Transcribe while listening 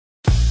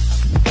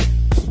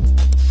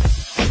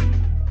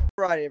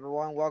Alrighty,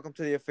 everyone. Welcome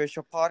to the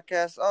official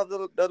podcast of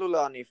the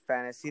Lulani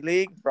Fantasy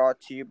League, brought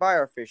to you by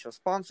our official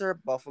sponsor,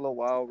 Buffalo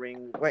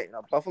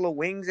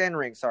Wings and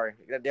Rings. Sorry,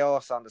 they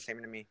all sound the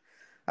same to me.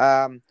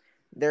 Um,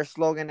 their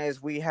slogan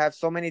is, "We have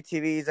so many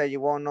TVs that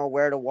you won't know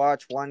where to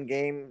watch one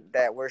game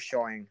that we're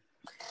showing."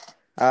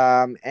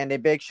 And a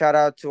big shout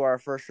out to our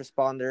first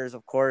responders.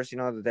 Of course,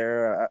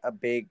 they're a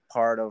big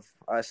part of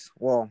us.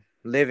 Well,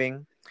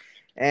 living.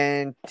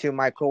 And to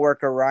my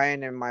coworker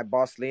Ryan and my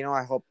boss Lino,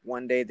 I hope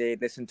one day they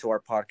listen to our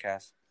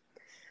podcast.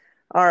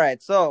 All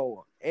right,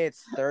 so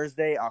it's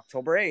Thursday,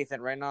 October 8th,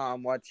 and right now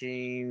I'm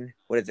watching,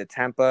 what is it,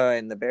 Tampa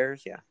and the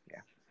Bears? Yeah.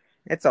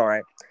 It's all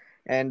right.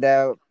 And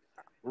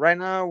right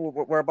now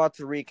we're about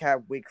to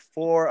recap week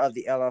 4 of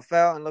the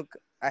LFL and look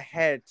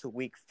ahead to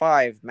week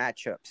 5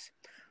 matchups.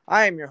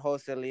 I am your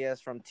host, Elias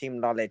from Team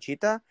La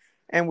Lechita,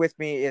 and with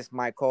me is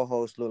my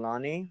co-host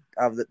Lulani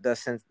of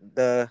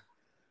the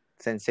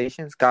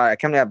Sensations. God, I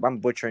can't believe I'm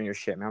butchering your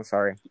shit, man. I'm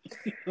sorry.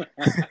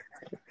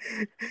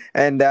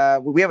 And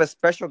we have a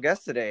special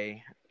guest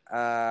today.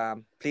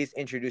 Please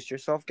introduce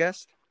yourself,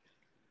 guest.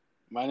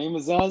 My name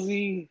is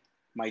Ozzy.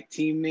 My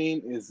team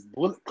name is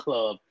Bullet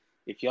Club.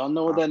 If y'all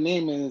know what Uh, that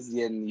name is,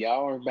 then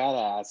y'all are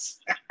badass.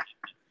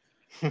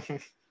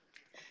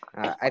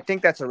 I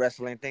think that's a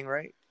wrestling thing,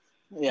 right?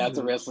 Yeah, it's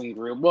a wrestling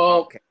group.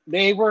 Well, Okay.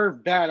 they were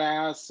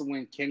badass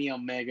when Kenny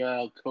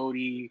Omega,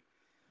 Cody,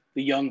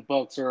 the Young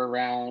Bucks were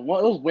around. Well,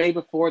 it was way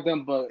before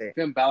them, but Eh,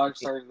 Finn Balor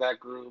started that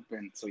group,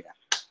 and so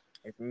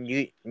yeah.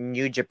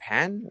 New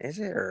Japan, is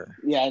it? Or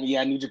Yeah, New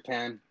oh,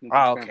 Japan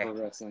okay. Pro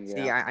Wrestling.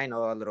 See, Yeah. I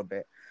know a little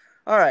bit.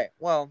 All right.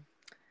 Well,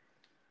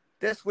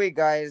 this week,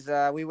 guys,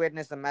 we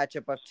witnessed a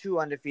matchup of two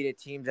undefeated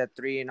teams at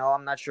 3-0.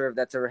 I'm not sure if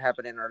that's ever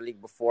happened in our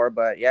league before,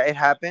 but yeah, it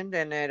happened,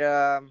 and it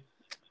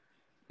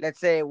let's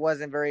say it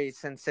wasn't very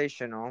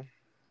sensational.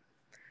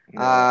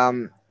 Yeah.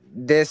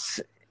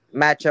 This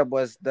matchup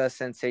was the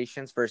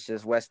Sensations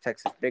versus West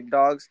Texas Big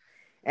Dogs,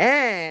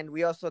 and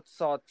we also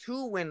saw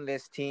two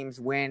winless teams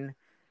win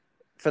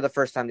for the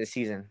first time this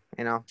season.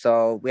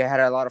 So we had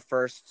a lot of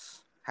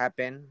firsts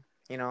happen.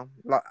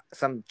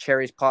 Some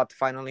cherries popped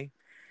finally,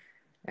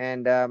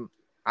 and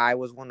I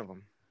was one of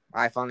them.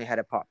 I finally had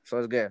it pop, so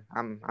it's good.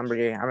 I'm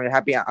really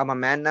happy. I'm a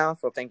man now,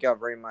 so thank y'all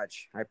very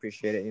much. I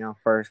appreciate it.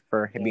 For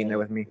being there Yeah.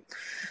 with me.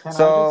 Can I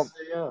So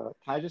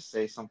just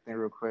say, something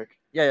real quick?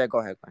 yeah, go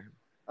ahead.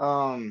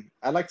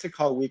 I'd like to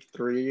call week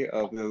 3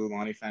 of the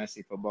Lulani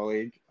Fantasy Football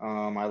League.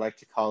 I like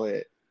to call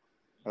it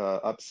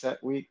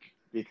upset week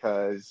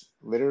because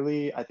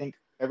literally I think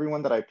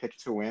everyone that I picked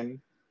to win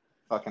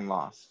fucking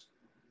lost.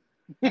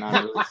 And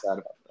I'm really sad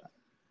about that.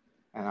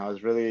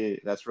 And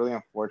that's really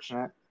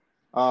unfortunate.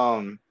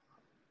 Um,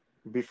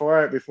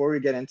 before we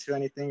get into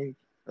anything,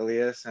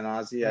 Elias and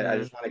Ozzy, I Mm-hmm.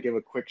 just want to give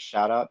a quick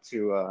shout out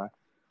to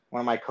one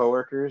of my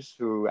coworkers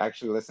who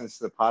actually listens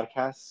to the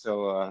podcast.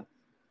 So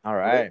All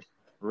Rick, right.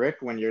 Rick,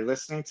 when you're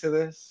listening to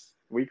this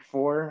week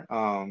 4,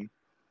 I'm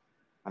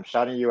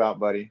shouting you out,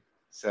 buddy.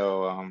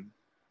 So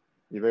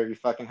you better be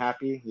fucking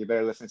happy. You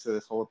better listen to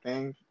this whole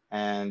thing.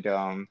 And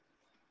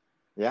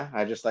yeah,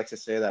 I just like to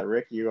say that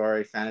Rick, you are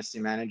a fantasy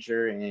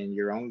manager in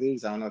your own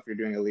leagues. I don't know if you're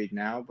doing a league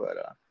now, but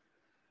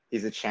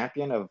he's a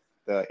champion of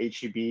the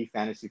HEB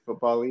Fantasy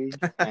Football League,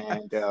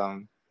 and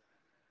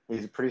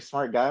he's a pretty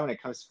smart guy when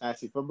it comes to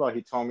fantasy football.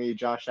 He told me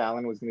Josh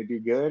Allen was going to do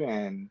good,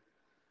 and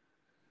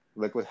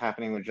look what's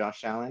happening with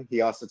Josh Allen.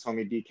 He also told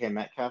me DK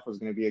Metcalf was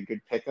going to be a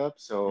good pickup.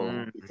 So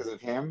Mm. because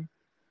of him,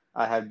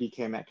 I have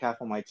DK Metcalf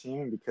on my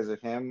team, and because of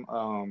him,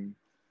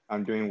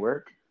 I'm doing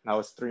work. I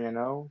was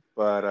 3-0,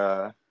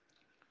 but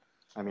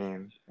I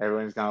mean,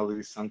 everyone's gonna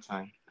lose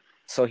sometime.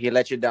 So he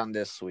let you down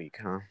this week,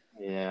 huh?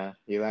 Yeah,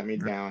 he let me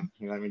down.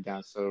 He let me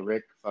down. So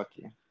Rick, fuck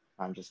you.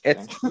 I'm just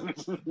It's kidding.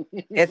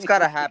 it's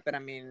gotta happen. I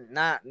mean,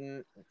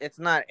 it's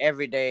not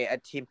every day a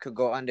team could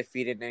go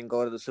undefeated and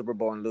go to the Super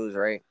Bowl and lose,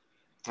 right?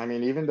 I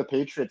mean, even the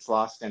Patriots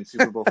lost in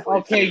Super Bowl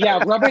Okay, 42, yeah,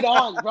 right? rub it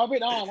on. Rub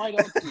it on. Why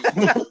don't you?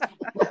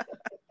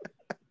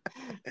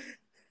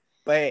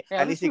 But hey, Hey,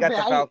 at at least least he we got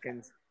the I,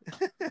 Falcons.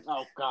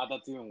 Oh God,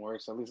 that's even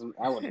worse. At least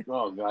I would.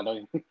 Oh God,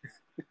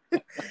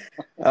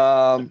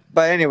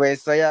 But anyway,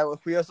 so yeah,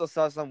 we also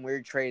saw some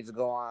weird trades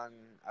go on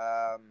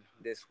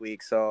this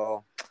week.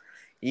 So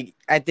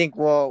I think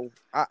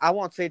I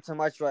won't say too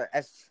much, but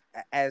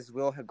as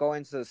we'll go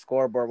into the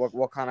scoreboard,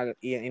 we'll kind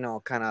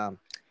of kind of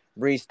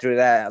breeze through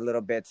that a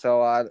little bit.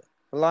 So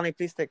Lonnie,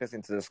 please take us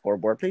into the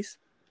scoreboard, please.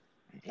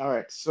 All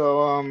right.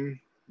 So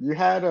you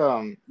had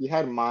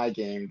my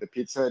game, the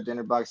Pizza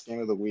Dinner Box game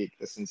of the week,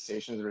 the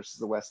Sensations versus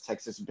the West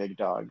Texas Big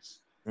Dogs.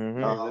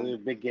 Mm-hmm. yeah, it's Um a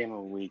big game of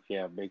the week.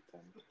 Yeah, big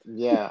time.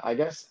 yeah, I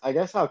guess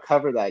I'll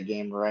cover that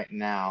game right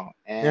now.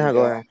 Yeah, And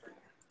go ahead.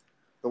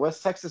 the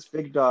West Texas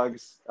Big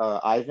Dogs,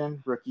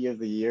 Ivan, Rookie of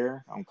the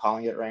Year, I'm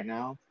calling it right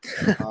now,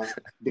 um,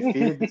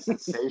 defeated the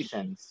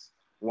Sensations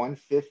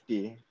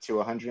 150 to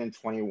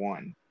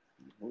 121.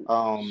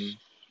 Um,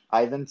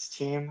 Ivan's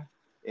team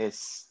is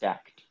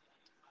stacked.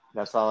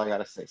 That's all I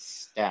gotta say.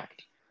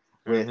 Stacked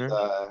with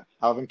Mm-hmm.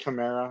 Alvin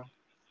Kamara,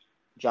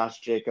 Josh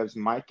Jacobs,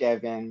 Mike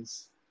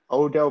Evans,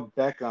 Odell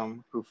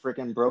Beckham, who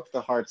freaking broke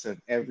the hearts of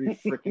every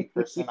freaking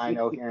person I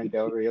know here in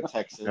Del Rio,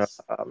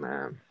 Texas. Oh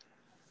man,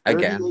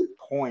 again. 38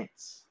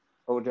 points,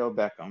 Odell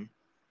Beckham.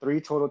 3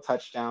 total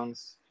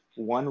touchdowns,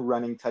 1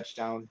 running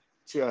touchdown,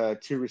 two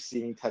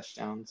receiving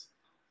touchdowns.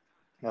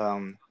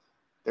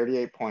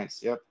 38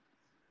 points. Yep.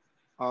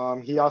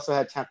 He also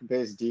had Tampa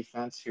Bay's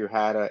defense, who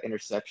had an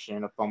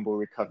interception, a fumble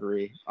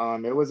recovery.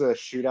 It was a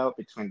shootout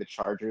between the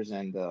Chargers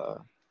and the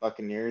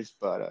Buccaneers,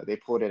 but they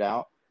pulled it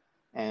out.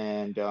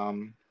 And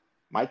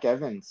Mike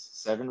Evans,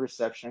 7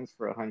 receptions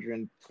for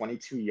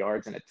 122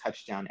 yards and a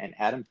touchdown. And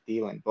Adam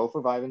Thielen, all 3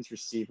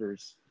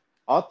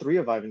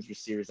 of Ivan's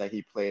receivers that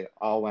he played,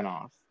 all went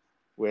off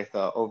with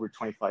over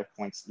 25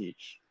 points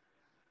each.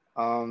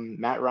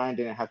 Matt Ryan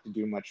didn't have to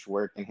do much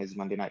work in his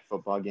Monday Night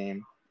Football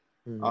game.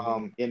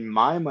 In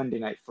my Monday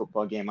Night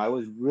Football game, I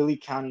was really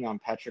counting on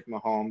Patrick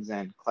Mahomes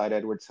and Clyde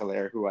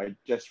Edwards-Helaire, who I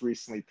just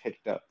recently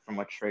picked up from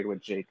a trade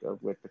with Jacob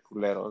with the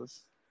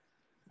Culeros.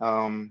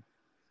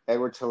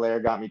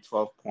 Edwards-Helaire got me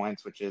 12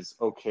 points, which is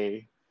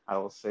okay. I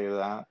will say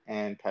that.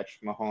 And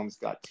Patrick Mahomes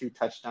got 2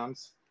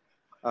 touchdowns,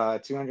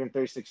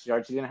 236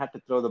 yards. He didn't have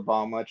to throw the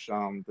ball much.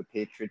 The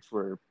Patriots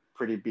were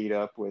pretty beat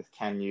up with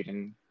Cam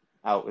Newton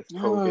out with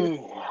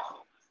COVID.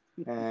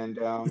 And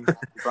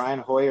Brian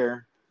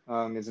Hoyer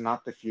is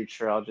not the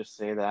future. I'll just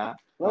say that.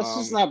 Let's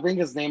just not bring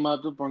his name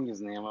up. Don't bring his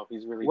name up.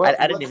 He's really.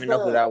 I didn't even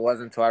know who that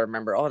was until I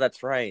remember. Oh,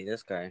 that's right,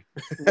 this guy.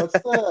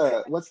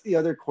 What's the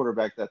other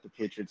quarterback that the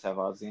Patriots have,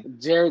 Ozzy?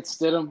 Jarrett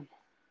Stidham.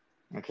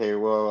 Okay,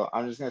 well,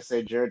 I'm just gonna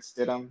say Jarrett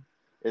Stidham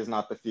is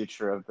not the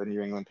future of the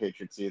New England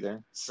Patriots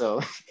either.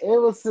 So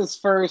it was his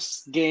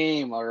first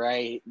game. All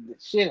right,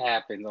 shit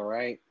happens. All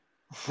right.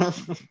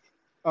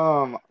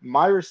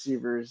 My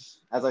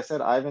receivers, as I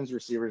said, Ivan's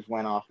receivers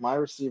went off. My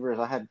receivers,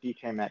 I had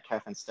DK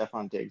Metcalf and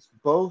Stephon Diggs,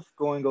 both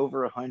going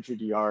over 100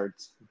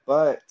 yards.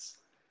 But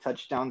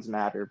touchdowns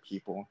matter,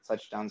 people.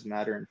 Touchdowns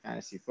matter in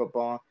fantasy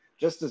football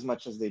just as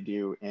much as they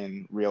do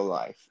in real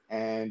life.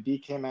 And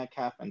DK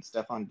Metcalf and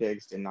Stephon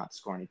Diggs did not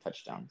score any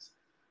touchdowns.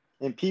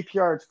 In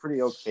PPR, it's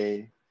pretty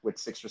okay with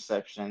 6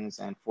 receptions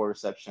and 4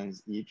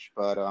 receptions each,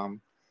 but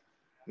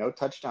no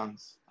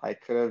touchdowns. I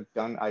could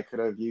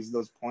have used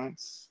those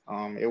points.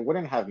 It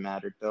wouldn't have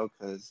mattered though,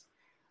 because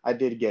I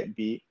did get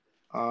beat.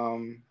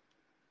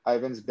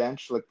 Ivan's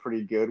bench looked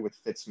pretty good with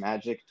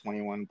Fitzmagic,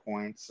 21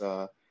 points.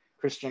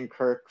 Christian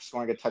Kirk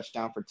scoring a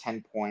touchdown for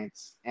 10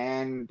 points,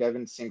 and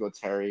Devin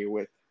Singletary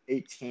with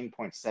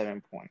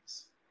 18.7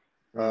 points.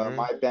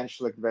 My bench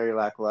looked very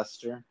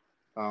lackluster.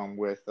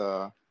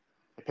 I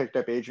picked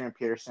up Adrian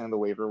Peterson on the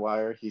waiver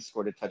wire. He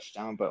scored a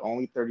touchdown, but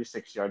only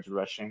 36 yards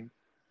rushing.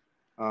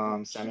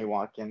 Sammy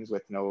Watkins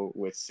with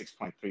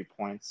 6.3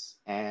 points,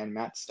 and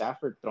Matt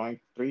Stafford throwing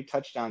 3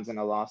 touchdowns in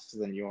a loss to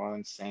the New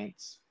Orleans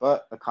Saints,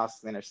 but a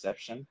costly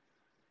interception.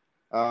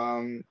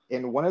 In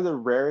one of the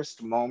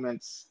rarest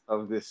moments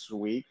of this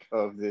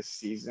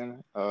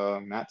season,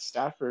 Matt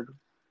Stafford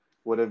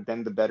would have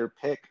been the better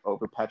pick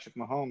over Patrick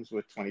Mahomes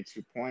with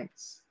 22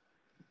 points,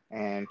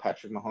 and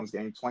Patrick Mahomes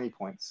getting 20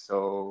 points.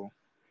 So,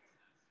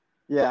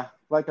 yeah,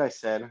 like I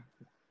said,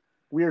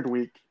 weird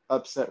week,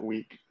 upset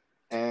week,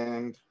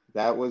 and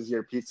that was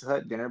your Pizza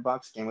Hut Dinner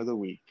Box Game of the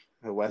Week.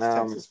 The West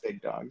Texas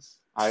Big Dogs.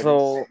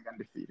 So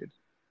undefeated.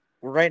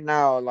 Right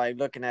now, like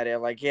looking at it,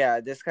 like yeah,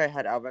 this guy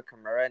had Alvin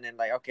Kamara, and then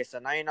like okay, so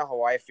now you know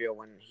how I feel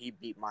when he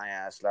beat my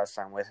ass last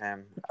time with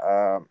him.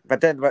 But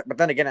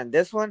then again, in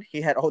this one,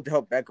 he had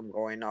Odell Beckham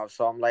going off,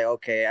 so I'm like,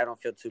 okay, I don't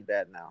feel too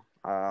bad now.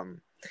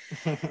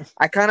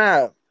 I kind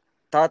of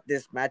thought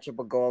this matchup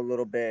would go a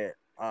little bit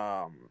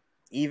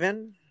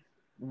even,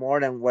 more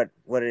than what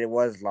it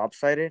was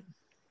lopsided.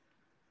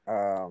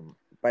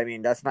 But I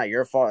mean, that's not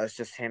your fault. It's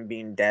just him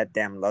being that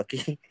damn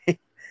lucky.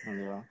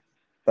 Yeah.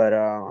 But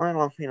I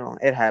don't know.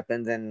 It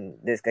happens, and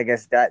this, I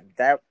guess that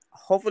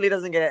hopefully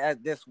doesn't get as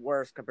this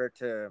worse compared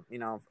to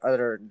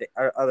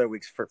other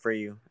weeks for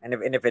you.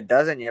 And if it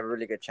doesn't, you have a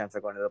really good chance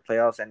of going to the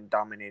playoffs and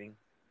dominating.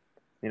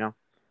 Yeah.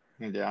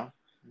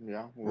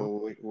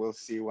 We'll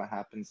see what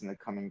happens in the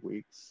coming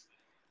weeks.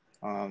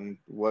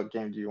 What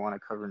game do you want to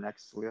cover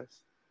next, Elias?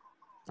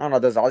 I don't know.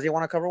 Does Ozzy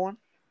want to cover one?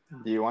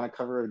 Do you want to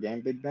cover a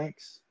game, Big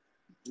Banks?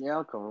 Yeah,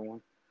 I'll cover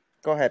one.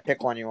 Go ahead,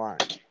 pick one you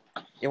want.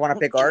 You want to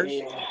pick ours?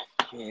 Yeah.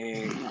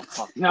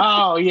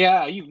 No,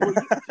 yeah, you would.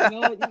 You know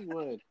what?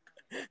 You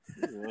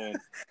would.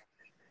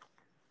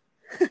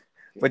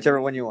 Whichever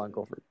one you want,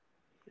 go for it.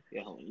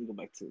 Yeah, hold on. You go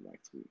back to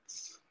next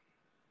week's.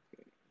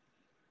 Okay.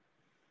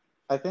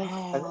 I think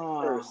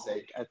for your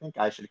sake, I think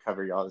I should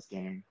cover y'all's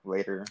game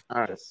later. All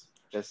right.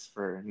 Just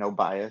for no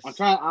bias.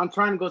 I'm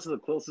trying to go to the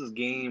closest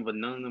game, but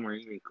none of them are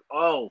even.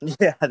 Oh,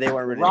 yeah, they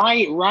weren't really.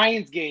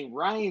 Ryan's game.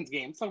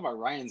 Let's talk about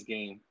Ryan's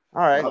game.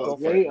 All right, go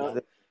for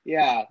it.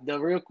 Yeah, the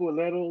real cool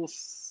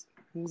littles.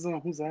 Who's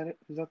that?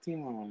 Who's that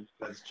team on?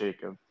 That's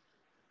Jacob.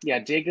 Yeah,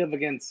 Jacob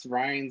against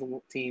Ryan's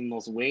team,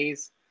 those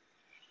ways.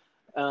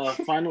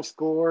 Final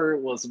score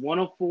was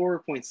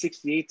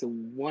 104.68 to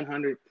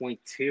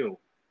 100.2.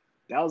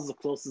 That was the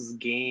closest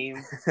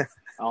game.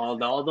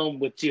 All of them,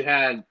 which you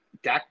had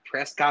Dak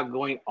Prescott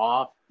going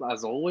off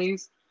as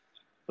always.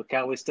 but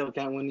Cowboys still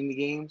can't win any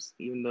games,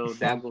 even though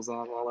Dak goes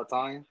off all the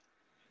time.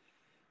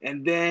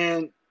 And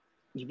then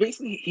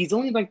he's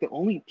only like the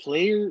only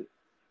player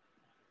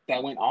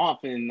that went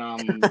off in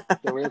the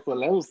Red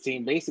Levels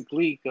team,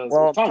 basically, because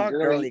Well, Todd Todd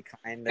Gurley. Gurley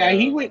kind Yeah,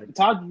 he of. went.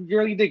 Todd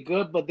Gurley did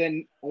good, but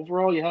then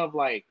overall you have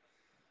like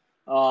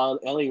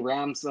LA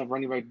Rams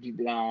running back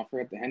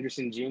for the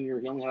Henderson Jr.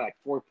 He only had like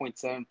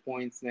 4.7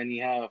 points. And then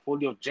you have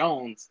Julio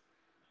Jones,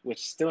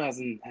 which still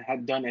hasn't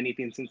had done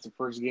anything since the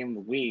first game of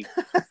the week,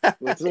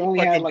 which They only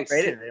had fucking like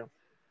traded him.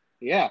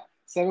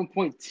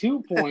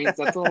 7.2 points.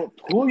 That's all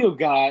Julio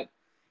got.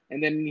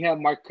 And then you have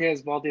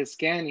Marquez Valdez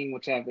Scanning,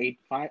 which have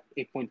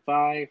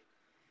 8.5.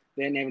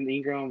 Then Evan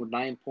Ingram with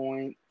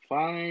 9.5.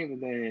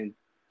 And then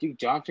Duke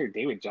Johnson or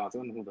David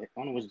Johnson. I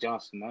don't know which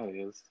Johnson that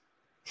is.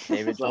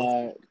 David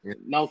Johnson. Yeah.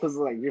 No, because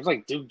like there's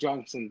like Duke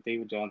Johnson,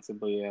 David Johnson,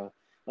 but yeah,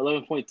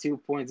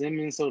 11.2 points. In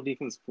Minnesota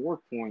defense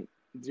 4.0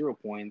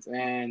 points,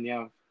 and you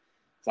have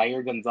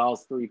Zaire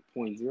Gonzalez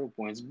 3.0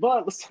 points.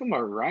 But let's talk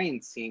about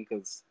Ryan's team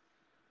because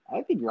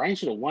I think Ryan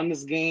should have won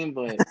this game,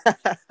 but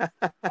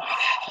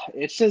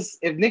it's just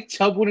if Nick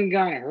Chubb wouldn't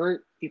gotten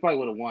hurt, he probably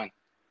would have won.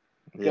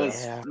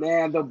 Because Yeah.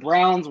 man, the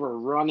Browns were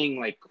running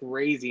like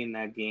crazy in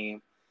that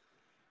game.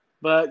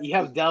 But you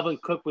have Dalvin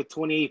Cook with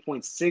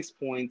 28.6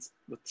 points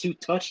with 2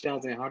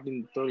 touchdowns and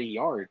 130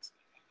 yards.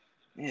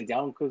 Man,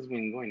 Dalvin Cook's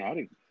been going out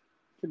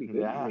pretty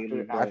good Yeah,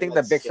 lately. I But think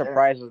the that's big scary.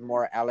 surprise was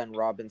more Allen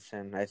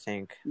Robinson. I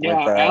think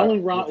yeah,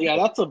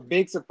 that's a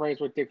big surprise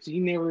right there because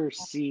you never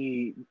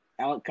see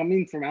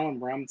coming from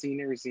Allen Robinson, you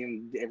never see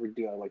him ever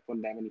do like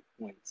put that many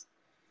points.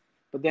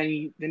 But then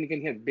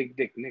again, he has Big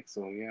Dick Nick,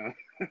 so yeah.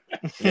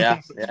 yeah,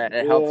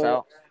 it helps Yeah,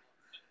 out.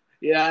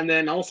 yeah, and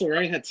then also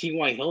Ryan had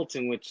T.Y.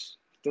 Hilton, which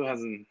still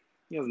hasn't.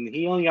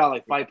 He only got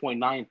like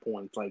 5.9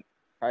 points. Like,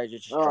 Probably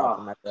just drop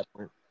him at that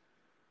point.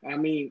 I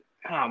mean,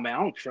 oh man, I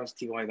don't trust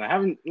T.Y.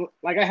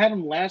 I had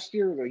him last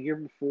year or the year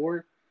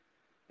before,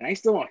 and I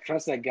still don't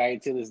trust that guy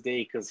to this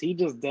day because he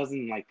just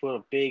doesn't like put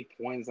up big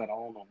points at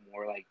all no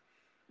more. Like,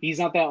 he's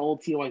not that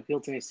old T.Y.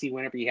 Hilton I see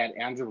whenever he had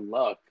Andrew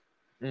Luck.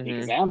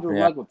 Because Andrew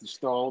Yeah. Luck would just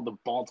throw the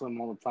ball to him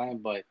all the time,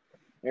 but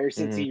ever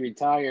since Mm-hmm. he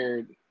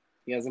retired,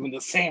 he hasn't been the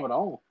same at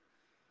all.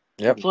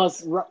 Yep.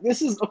 Plus,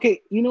 this is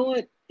okay. You know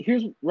what?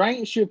 Here's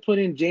Ryan should put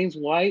in James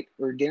White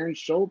or Darren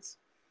Schultz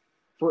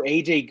for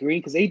AJ Green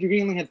because AJ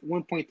Green only had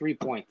 1.3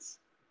 points.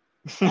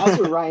 That's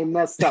where Ryan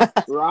messed up.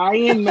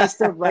 Ryan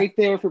messed up right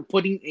there for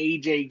putting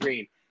AJ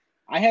Green.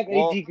 I have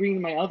AJ Green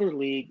in my other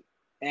league,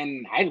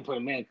 and I didn't put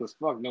him in because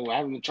fuck no,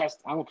 I don't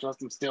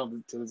trust him still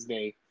to this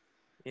day.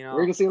 You know,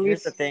 here's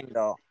the thing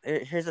though.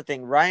 Here's the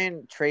thing.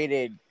 Ryan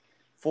traded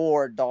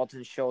for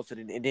Dalton Schultz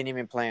and it didn't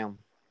even play him.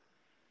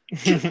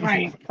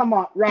 Ryan, come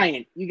on,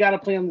 Ryan, you got to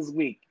play him this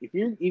week. If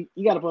you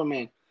got to put him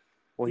in.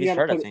 Well, he's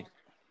hurt, I think.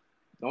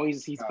 No,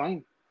 he's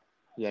playing.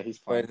 Yeah, he's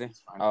playing.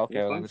 He's fine. Oh,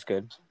 okay, well, that's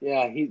good.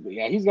 Yeah,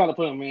 he's got to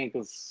put him in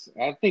because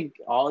I think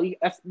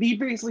he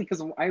basically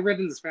because I read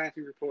in this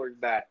fantasy report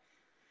that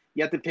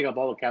you have to pick up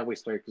all the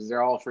Cowboys players because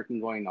they're all freaking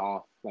going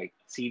off like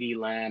C.D.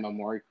 Lamb,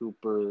 Amari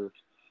Cooper,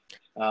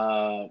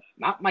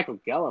 not Michael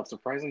Gallup.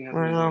 Surprisingly,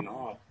 hasn't been going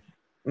off.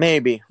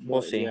 Maybe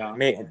we'll see. Yeah.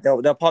 Maybe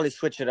they'll probably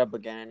switch it up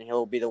again, and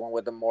he'll be the one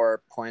with the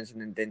more points,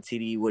 and then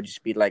CD would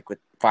just be like with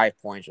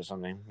 5 points or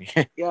something.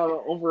 Yeah,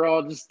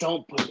 overall, just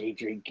don't put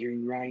Adrian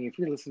Green, Ryan. If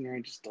you're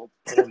listening, just don't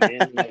put him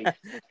in. Like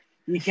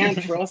you can't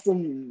trust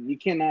him. You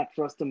cannot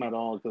trust him at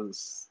all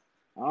because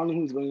I don't know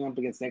who's going up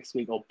against next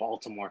week. Oh,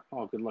 Baltimore.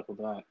 Oh, good luck with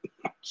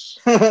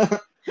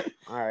that.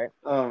 All right.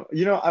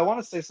 I want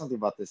to say something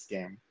about this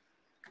game.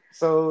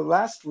 So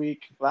last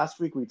week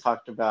we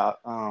talked about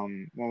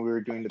when we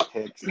were doing the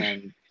picks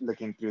and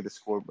looking through the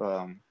score,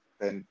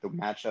 the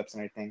matchups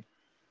and everything.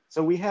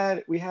 So we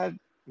had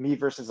me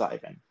versus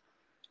Ivan,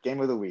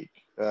 game of the week,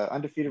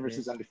 undefeated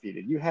versus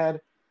undefeated. You had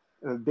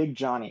Big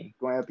Johnny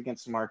going up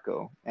against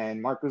Marco,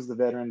 and Marco's the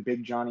veteran.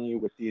 Big Johnny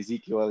with the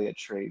Ezekiel Elliott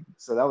trade,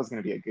 so that was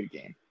going to be a good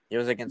game. It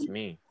was against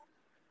me.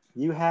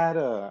 You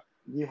had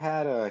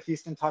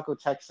Houston Taco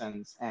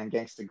Texans and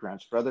Gangsta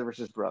Grunch, brother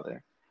versus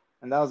brother.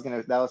 And that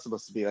was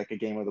supposed to be like a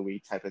game of the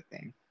week type of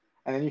thing.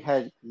 And then you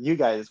had you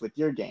guys with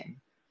your game.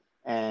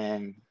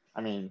 And I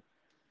mean,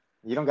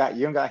 you don't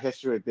got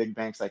history with big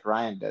banks like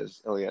Ryan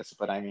does, Elias,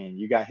 but I mean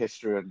you got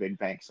history with big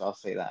banks, so I'll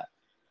say that.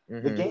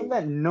 The game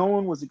that no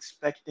one was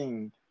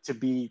expecting to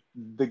be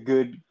the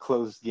good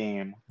close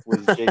game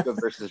was Jacob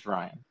versus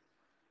Ryan.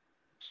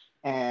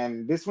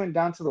 And this went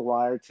down to the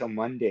wire till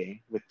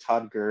Monday with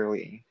Todd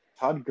Gurley.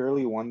 Todd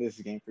Gurley won this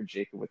game for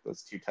Jacob with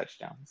those 2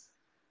 touchdowns.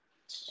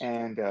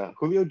 And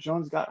Julio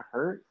Jones got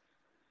hurt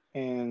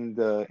in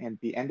the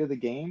end of the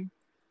game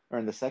or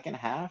in the second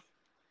half.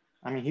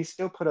 I mean, he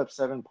still put up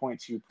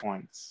 7.2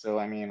 points. So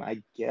I mean,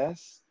 I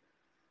guess.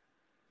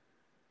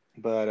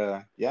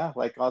 But yeah,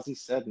 like Ozzy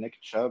said,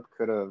 Nick Chubb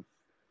could have.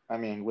 I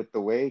mean, with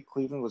the way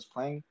Cleveland was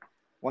playing,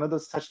 one of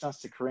those touchdowns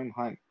to Kareem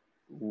Hunt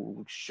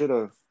should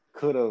have,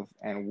 could have,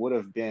 and would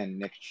have been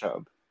Nick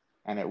Chubb,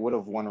 and it would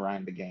have won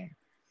Ryan the game.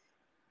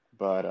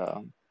 But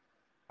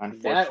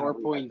unfortunately, that or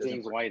putting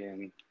James White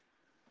in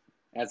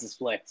as his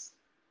flex.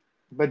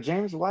 But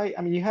James White,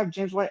 I mean, you have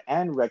James White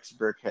and Rex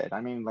Burkhead. I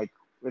mean, like,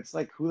 it's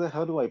like, who the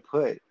hell do I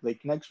put?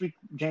 Like, next week,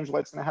 James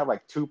White's going to have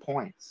like 2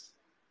 points,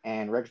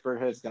 and Rex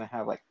Burkhead's going to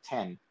have like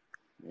 10.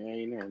 Yeah,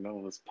 you never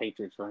know those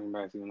Patriots running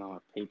backs, even though I'm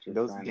a Patriots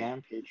Those fan.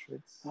 damn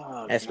Patriots.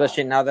 Oh,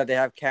 Especially God. now that they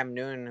have Cam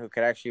Newton who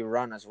could actually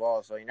run as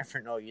well, so you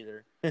never know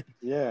either.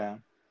 Yeah.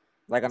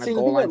 Like on a See, the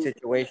goal thing line about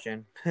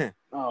situation.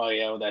 Oh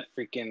yeah, with that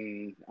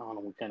freaking I don't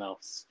know what kind of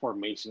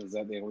formation is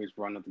that they always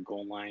run at the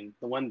goal line.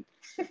 The one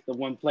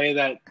play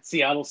that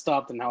Seattle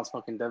stopped and I was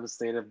fucking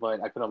devastated,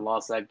 but I could have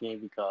lost that game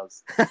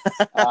because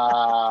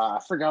I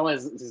forgot what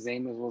his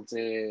name is. Was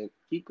it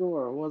Kiko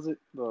or was it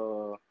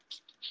the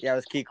Yeah, it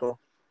was Kiko.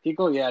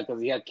 Kiko? Yeah,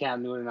 because he had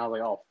Cam Newton, and I was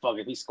like, oh fuck,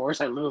 if he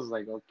scores, I lose.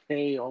 Like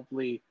okay,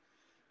 hopefully.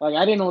 Like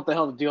I didn't know what the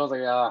hell to do. I was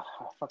like,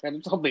 fuck, I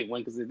just hope they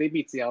win because if they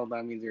beat Seattle,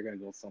 that means you're gonna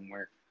go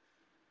somewhere.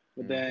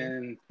 But Mm-hmm.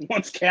 then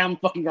once Cam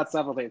fucking got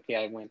stopped, I was like, okay,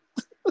 I win.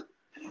 But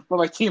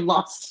my team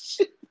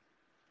lost.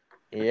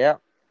 Yeah,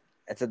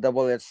 it's a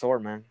double-edged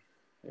sword, man.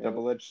 Yeah.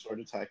 Double-edged sword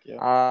attack,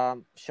 yeah.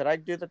 Should I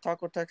do the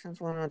Taco Texans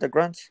one or the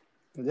Grunts?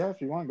 Yeah,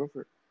 if you want, go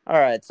for it. All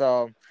right,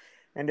 so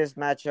in this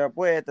matchup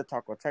with the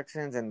Taco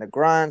Texans and the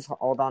Grunts,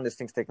 hold on, this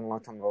thing's taking a long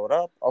time to load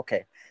up.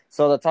 Okay,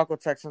 so the Taco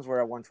Texans were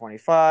at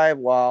 125,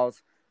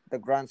 whilst the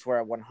Grunts were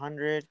at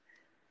 100.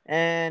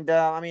 And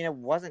I mean, it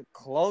wasn't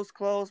close,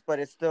 but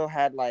it still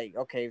had like,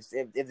 okay,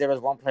 if there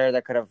was one player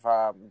that could have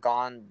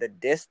gone the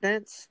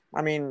distance,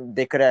 I mean,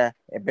 they could have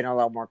been a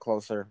lot more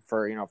closer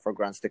for for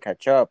Grunts to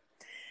catch up.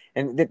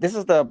 And this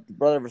is the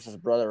brother versus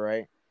brother,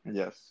 right?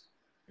 Yes.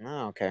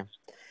 Oh, okay.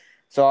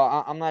 So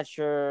I'm not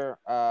sure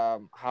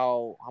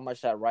how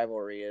much that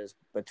rivalry is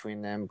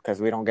between them because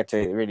we don't get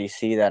to really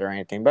see that or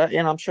anything. But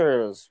I'm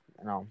sure it was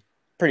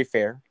pretty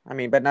fair. I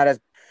mean, but not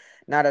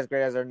as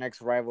great as our next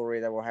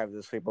rivalry that we'll have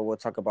this week. But we'll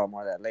talk about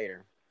more of that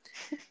later.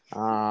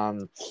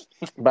 Um,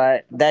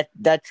 but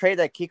that trade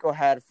that Kiko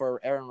had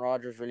for Aaron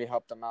Rodgers really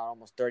helped him out,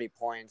 almost 30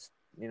 points.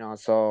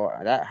 So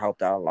that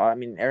helped out a lot. I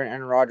mean,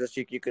 Aaron Rodgers,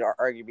 you could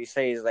arguably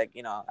say is like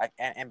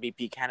an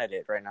MVP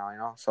candidate right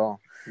now.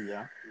 So.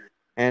 Yeah.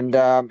 And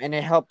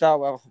it helped out,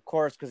 well, of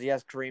course, because he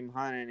has Kareem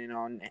Hunt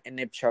and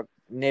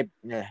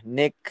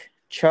Nick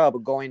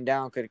Chubb going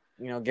down could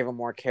give him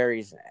more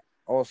carries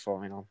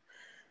also.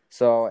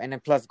 So and then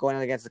plus going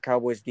against the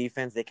Cowboys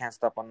defense, they can't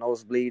stop on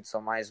nosebleeds,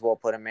 so might as well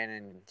put him in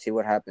and see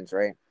what happens,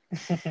 right?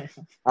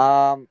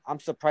 I'm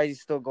surprised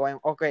he's still going.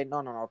 Okay, no,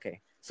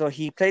 okay. So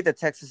he played the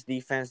Texas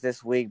defense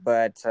this week,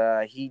 but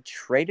he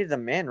traded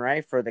them in,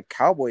 right, for the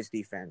Cowboys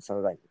defense. So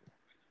like,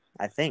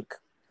 I think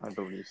I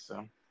believe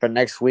so. for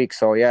next week.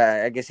 So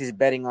yeah, I guess he's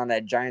betting on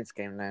that Giants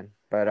game then.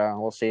 But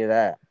we'll see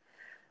that.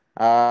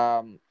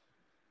 I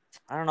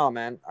don't know,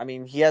 man. I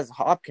mean, he has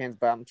Hopkins,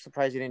 but I'm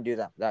surprised he didn't do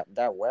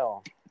that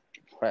well.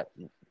 But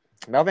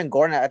Melvin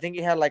Gordon, I think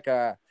he had like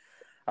a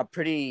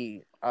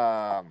pretty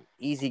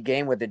easy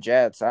game with the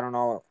Jets. I don't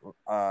know,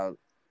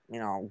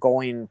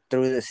 going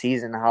through the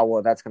season how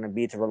well that's going to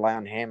be to rely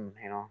on him.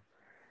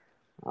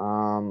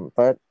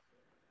 But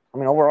I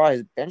mean, overall,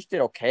 his bench did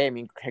okay. I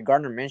mean,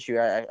 Gardner Minshew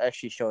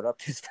actually showed up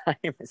this time,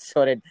 and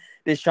so did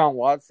Deshaun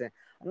Watson.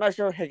 I'm not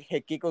sure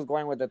Hikiko's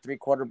going with the 3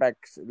 quarterback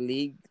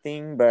league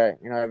thing, but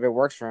if it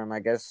works for him, I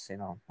guess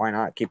why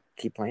not keep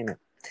playing it.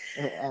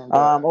 And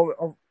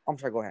I'm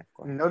sorry. Go ahead.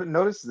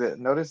 notice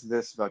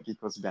this about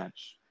Kiko's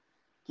bench.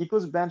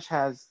 Kiko's bench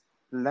has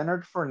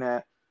Leonard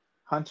Fournette,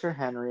 Hunter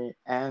Henry,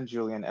 and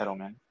Julian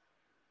Edelman,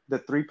 the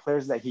 3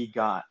 players that he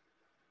got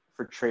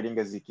for trading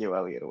Ezekiel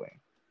Elliott away.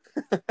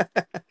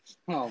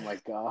 Oh my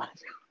god.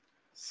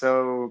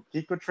 So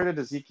Kiko traded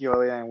Ezekiel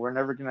Elliott,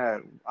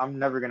 and I'm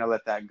never gonna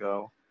let that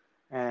go.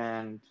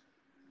 And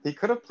he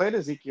could have played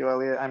Ezekiel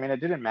Elliott. I mean, it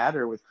didn't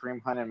matter with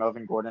Kareem Hunt and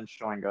Melvin Gordon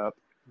showing up,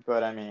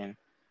 but I mean,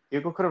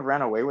 Kiko could have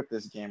ran away with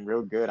this game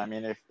real good. I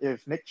mean,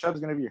 if Nick Chubb's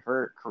gonna be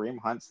hurt, Kareem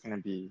Hunt's gonna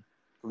be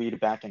lead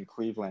back in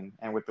Cleveland,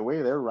 and with the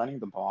way they're running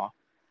the ball,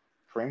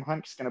 Kareem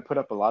Hunt's gonna put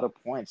up a lot of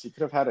points. He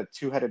could have had a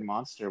two-headed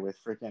monster with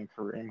freaking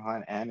Kareem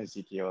Hunt and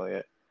Ezekiel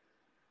Elliott,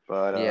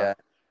 but Yeah,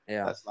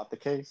 yeah. that's not the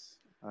case.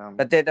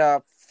 But did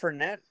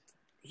Fournette?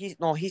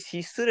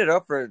 He suited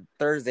up for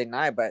Thursday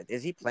night, but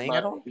is he playing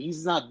at But all?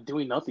 he's not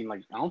doing nothing.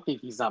 Like I don't think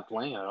he's not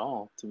playing at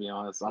all, to be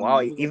honest. I mean,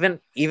 Wow,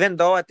 even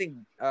though I think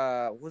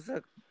who's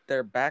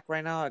their back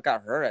right now? It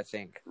got hurt, I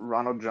think.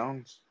 Ronald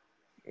Jones.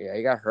 Yeah,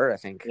 he got hurt, I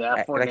think. yeah,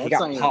 Like he Fournette's not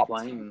got even popped.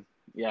 playing.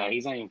 Yeah,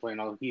 he's not even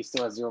playing. He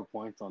still has 0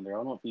 points on there. I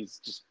don't know if he's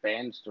just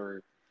benched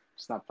or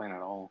just not playing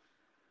at all.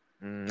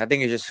 I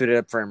think he just suited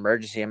up for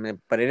emergency. I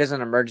mean, but it is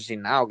an emergency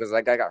now because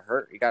that guy got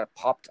hurt. He got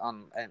popped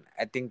on, and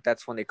I think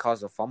that's when they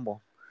caused a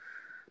fumble.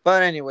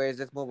 But anyways,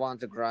 let's move on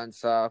to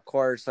grunts. Of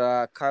course,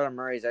 Kyler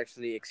Murray is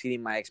actually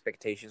exceeding my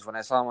expectations. When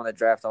I saw him on the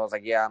draft, I was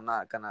like, yeah, I'm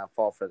not gonna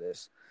fall for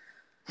this.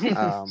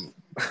 Um,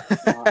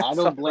 I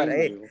don't but blame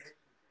hey, you.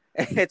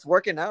 it's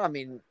working out. I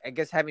mean, I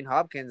guess having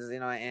Hopkins,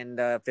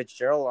 and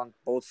Fitzgerald on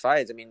both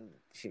sides. I mean,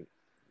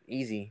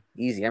 easy. I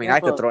mean, Yeah, I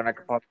could but throw and I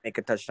could probably make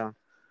a touchdown.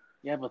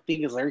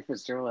 thing is, Larry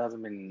Fitzgerald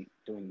hasn't been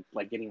doing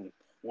like getting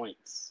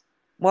points.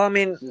 Well, I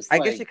mean, It's just I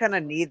guess like, you kind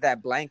of need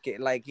that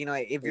blanket. Like,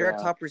 if you're a yeah,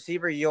 top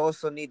receiver, you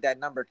also need that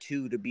number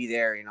two to be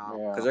there.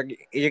 Because yeah.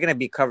 you're gonna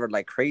be covered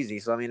like crazy.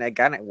 So I mean, that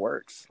kind of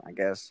works, I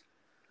guess.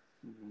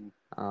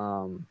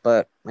 Mhm.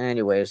 But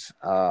anyways,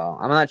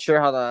 I'm not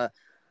sure how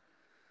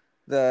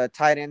the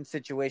tight end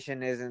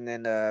situation is in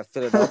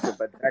Philadelphia,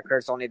 but Zach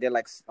Ertz only did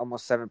like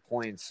almost 7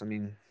 points. I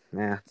mean,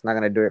 yeah, it's not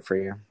gonna do it for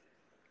you.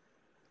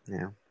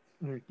 Yeah.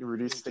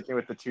 Rudy's sticking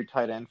with the two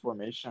tight end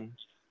formation.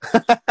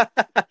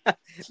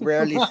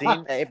 Rarely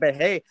seen, but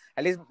hey,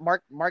 at least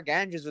Mark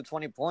Andrews with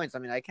 20 points. I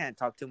mean, I can't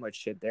talk too much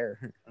shit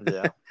there.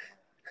 Yeah.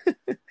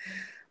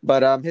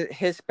 But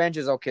his bench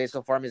is okay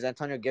so far. I mean,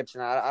 Antonio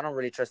Gibson. I don't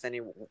really trust any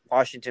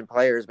Washington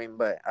players. I mean,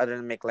 but other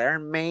than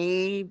McLaren,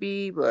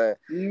 maybe. But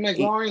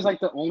McLaurin's like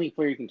the only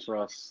player you can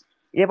trust.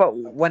 yeah, but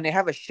when they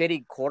have a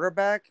shitty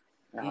quarterback,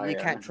 Oh you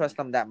yeah, can't trust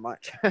them that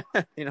much.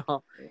 you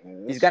know, yeah,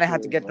 he's that's gonna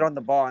have to true. get But thrown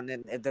the ball, and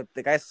then if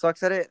the guy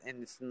sucks at it,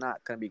 and it's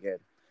not gonna be good.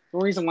 the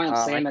reason why I'm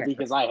I saying that can't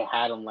because trust. I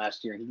had him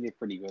last year and he did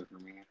pretty good for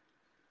me.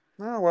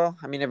 Oh well,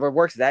 I mean, if it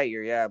works that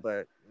year, yeah,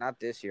 but not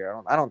this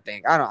year. I don't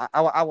think. I don't.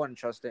 I wouldn't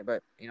trust it,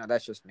 but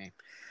that's just me.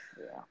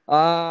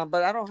 Yeah.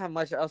 But I don't have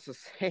much else to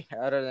say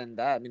other than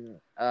that. I mean,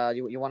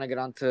 you want to get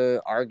on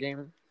to our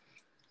game?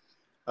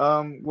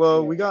 Well, Yeah.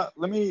 we got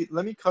let me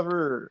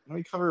cover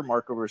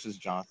Marco versus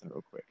Jonathan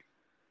real quick.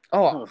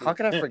 Oh, how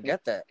could I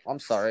forget that? I'm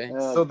sorry.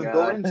 Oh So the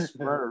God.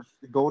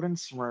 Golden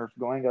Smurf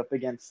going up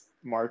against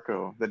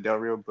Marco, the Del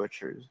Rio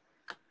Butchers.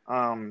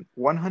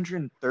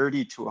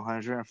 130 to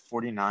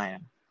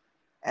 149.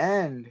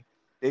 And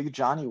Big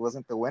Johnny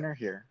wasn't the winner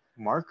here.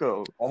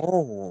 Marco,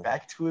 Oh,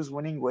 back to his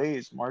winning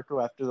ways. Marco,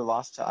 after the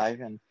loss to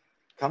Ivan,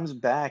 comes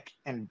back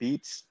and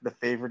beats the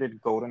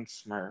favorited Golden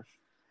Smurf.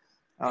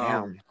 Um,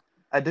 damn.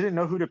 I didn't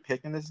know who to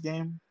pick in this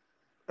game.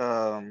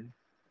 Um,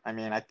 I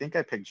mean, I think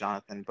I picked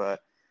Jonathan,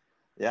 but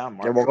yeah, Yeah,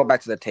 we'll go Marco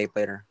back to the tape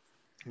later.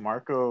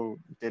 Marco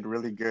did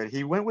really good.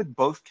 He went with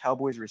both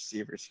Cowboys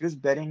receivers. He was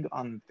betting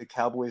on the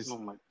Cowboys Oh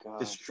my God.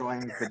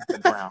 destroying the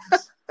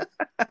Browns,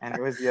 and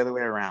it was the other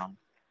way around.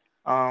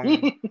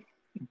 Um,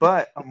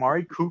 but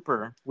Amari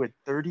Cooper with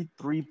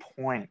 33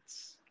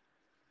 points,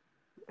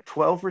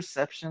 12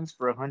 receptions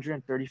for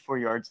 134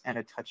 yards and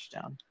a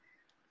touchdown.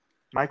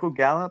 Michael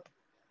Gallup,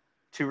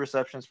 2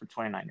 receptions for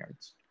 29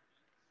 yards.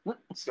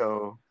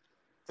 So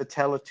the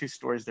tale of two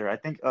stories there. I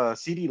think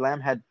CD Lamb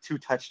had 2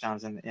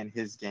 touchdowns in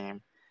his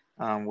game.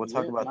 We'll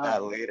talk Yep, about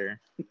that mine.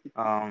 later.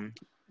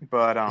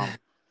 But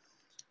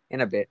In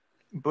a bit.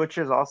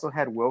 Butchers also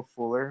had Will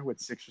Fuller with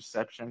 6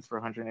 receptions for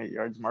 108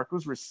 yards.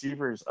 Marco's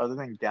receivers, other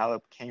than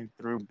Gallup, came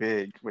through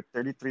big with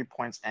 33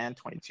 points and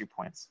 22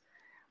 points.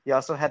 He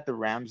also had the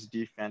Rams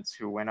defense,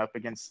 who went up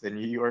against the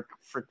New York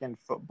freaking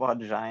football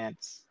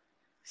Giants,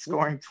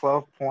 scoring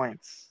 12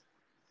 points.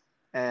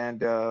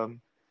 And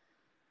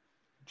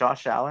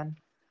Josh Allen,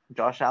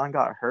 Josh Allen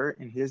got hurt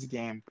in his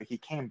game, but he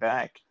came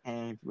back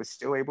and was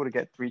still able to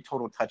get 3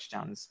 total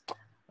touchdowns,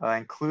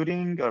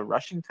 including a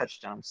rushing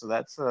touchdown. So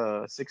that's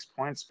 6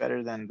 points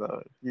better than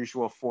the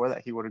usual 4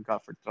 that he would have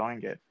got for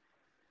throwing it.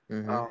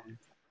 Mm-hmm. Um,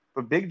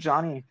 but Big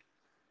Johnny,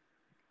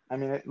 I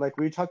mean, like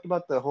we talked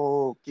about the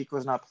whole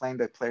Kiko's not playing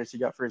the players he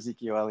got for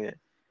Ezekiel Elliott.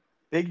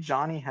 Big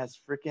Johnny has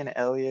freaking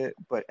Elliott,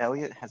 but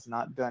Elliott has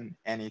not done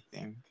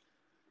anything.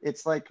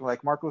 It's like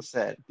Marco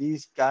said,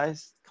 these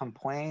guys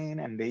complain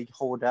and they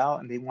hold out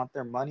and they want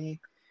their money.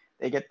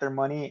 They get their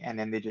money and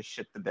then they just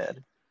shit the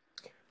bed.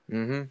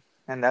 Mm-hmm.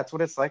 And that's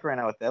what it's like right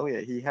now with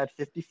Elliott. He had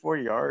 54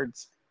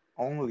 yards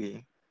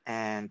only,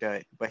 and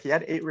but he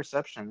had 8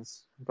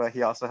 receptions, but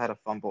he also had a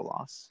fumble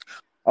loss.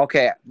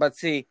 Okay, but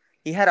see,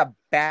 he had a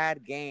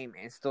bad game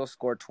and still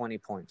scored 20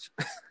 points.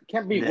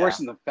 Can't be Yeah, worse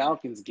than the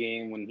Falcons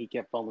game when he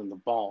kept fumbling the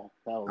ball.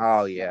 That was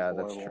Oh like yeah,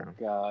 that's horrible.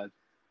 true. God.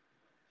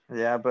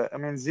 yeah, but I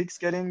mean Zeke's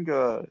getting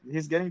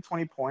he's getting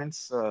 20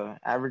 points,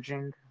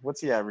 averaging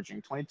what's he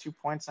averaging? 22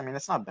 points. I mean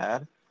that's not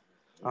bad.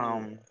 Yeah,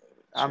 Um,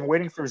 I'm chill.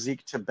 waiting for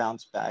Zeke to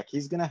bounce back.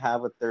 He's gonna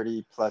have a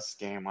 30 plus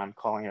game. I'm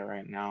calling it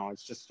right now.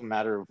 It's just a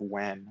matter of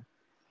when,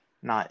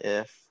 not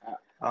if. I,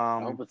 I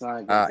Um, hope it's not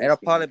against It'll this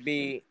game. probably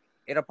be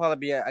it'll probably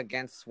be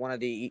against one of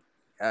the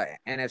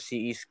NFC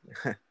East.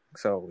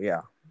 So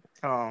yeah.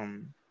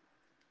 um,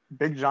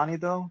 Big Johnny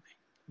though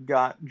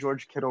got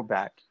George Kittle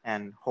back,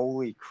 and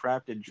holy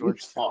crap, did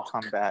George Kittle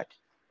come Fuck. back?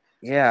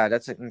 Yeah,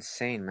 that's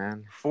insane,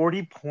 man.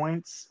 40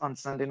 points on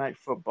Sunday Night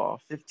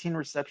Football, 15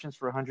 receptions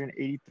for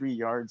 183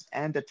 yards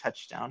and a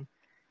touchdown.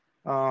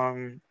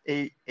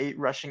 Eight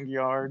rushing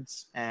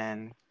yards,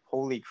 and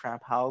holy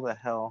crap, how the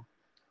hell?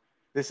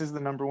 This is the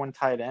number one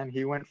tight end.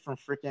 He went from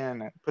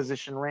freaking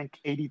position rank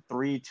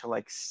 83 to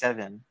like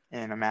 7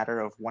 in a matter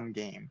of one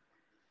game.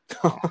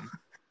 Um,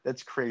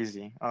 that's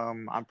crazy.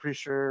 I'm pretty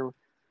sure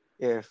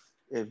if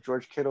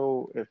George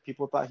Kittle, if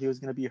people thought he was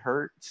going to be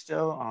hurt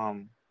still,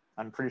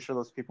 I'm pretty sure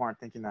those people aren't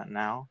thinking that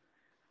now.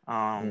 Um,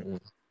 Mm-mm.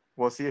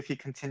 we'll see if he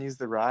continues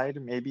the ride.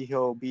 Maybe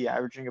he'll be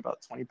averaging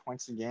about 20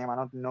 points a game. I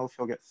don't know if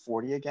he'll get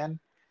 40 again.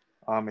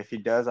 If he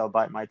does, I'll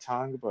bite my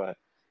tongue, but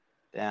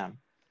damn.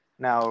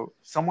 Now,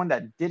 someone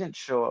that didn't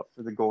show up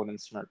for the Golden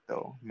Smurf,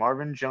 though,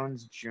 Marvin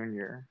Jones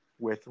Jr.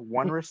 with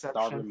 1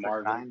 reception Starvin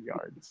for Marvin. 9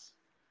 yards.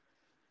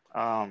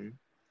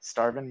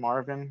 Starvin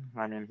Marvin,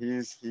 I mean,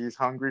 he's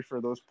hungry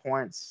for those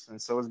points,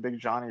 and so is Big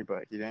Johnny,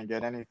 but he didn't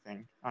get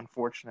anything.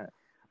 Unfortunate.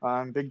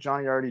 Big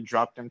Johnny already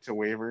dropped him to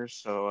waivers,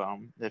 so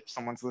if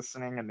someone's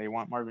listening and they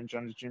want Marvin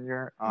Jones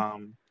Jr.,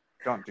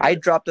 don't do I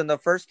it. dropped him the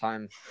first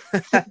time.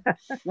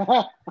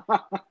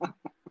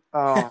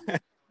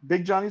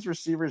 Big Johnny's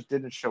receivers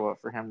didn't show up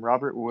for him.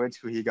 Robert Woods,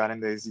 who he got in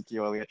the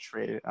Ezekiel Elliott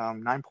trade,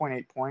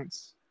 9.8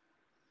 points,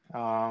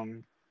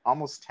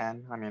 almost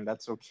 10. I mean,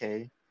 that's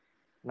okay.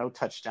 No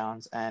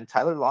touchdowns. And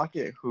Tyler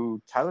Lockett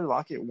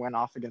went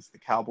off against the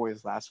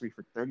Cowboys last week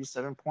for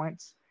 37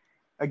 points.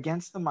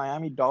 Against the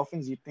Miami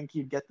Dolphins, you'd think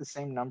he'd get the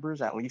same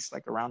numbers, at least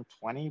like around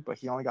 20, but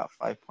he only got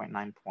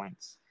 5.9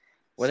 points.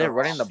 Were they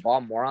running the ball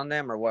more on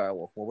them, or what?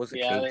 What was the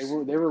Yeah, case?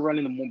 they were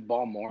running the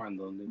ball more on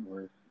them than they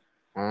were.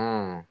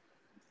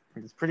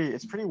 It's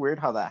pretty weird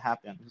how that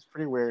happened. It's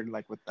pretty weird,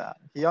 like with that.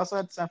 He also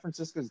had San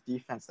Francisco's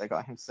defense that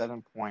got him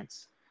 7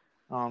 points.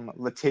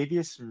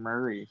 Latavius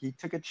Murray, he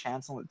took a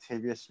chance on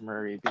Latavius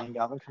Murray being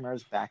Alvin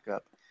Kamara's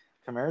backup.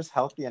 Kamara's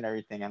healthy and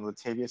everything, and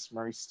Latavius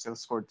Murray still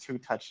scored 2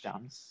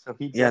 touchdowns. So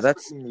he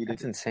that's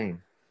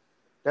insane.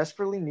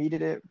 Desperately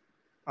needed it.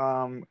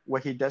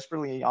 What he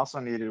desperately also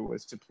needed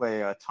was to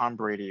play Tom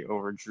Brady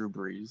over Drew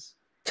Brees.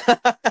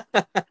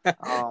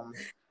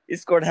 He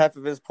scored half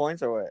of his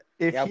points, or what?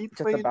 If he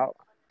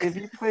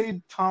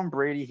played Tom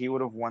Brady, he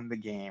would have won the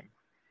game.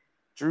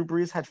 Drew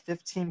Brees had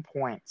 15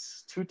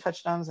 points, 2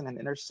 touchdowns and an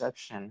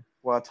interception,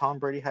 while Tom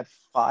Brady had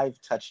 5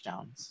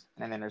 touchdowns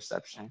and an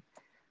interception,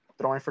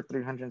 throwing for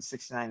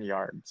 369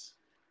 yards.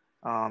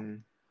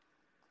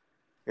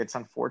 It's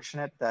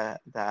unfortunate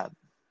that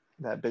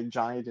Big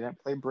Johnny didn't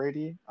play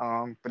Brady,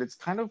 but it's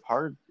kind of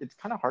hard. It's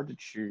kind of hard to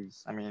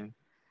choose. I mean,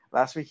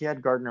 last week he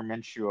had Gardner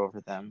Minshew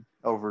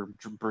over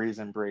Brees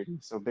and Brady.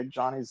 So Big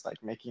Johnny's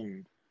like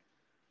making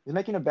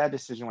a bad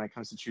decision when it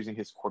comes to choosing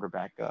his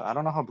quarterback. I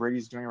don't know how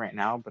Brady's doing right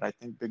now, but I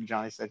think Big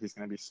Johnny said he's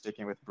going to be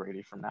sticking with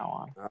Brady from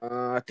now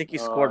on. I think he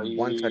scored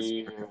 1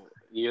 touchdown.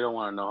 You don't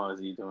want to know how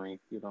he's doing.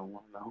 You don't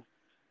want to know.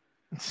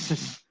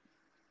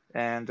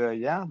 And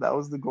yeah, that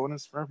was the Golden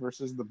Smurf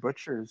versus the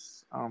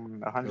Butchers,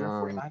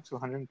 149 to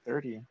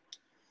 130.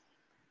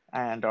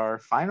 And our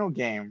final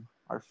game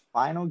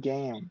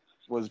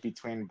was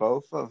between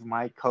both of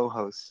my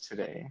co-hosts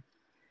today.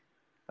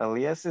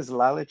 Elias's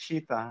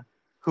Lalachita,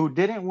 who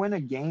didn't win a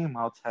game,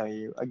 I'll tell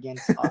you,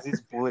 against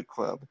Ozzy's Bullet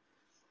Club.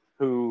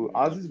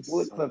 Ozzy's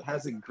Bullet Club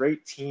has a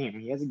great team.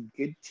 He has a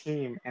good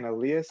team, and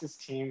Elias's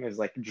team is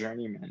like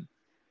journeyman.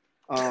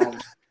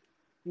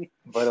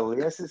 But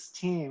Elias's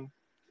team,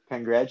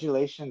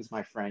 congratulations,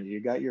 my friend. You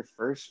got your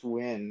first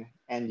win,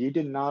 and you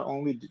did not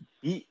only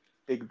beat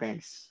Big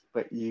Banks,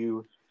 but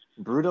you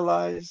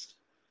brutalized,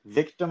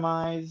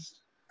 victimized,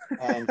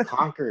 and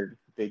conquered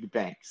Big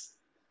Banks.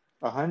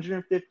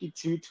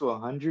 152 to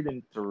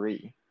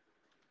 103.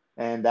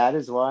 And that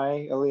is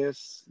why,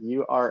 Elias,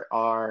 you are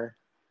our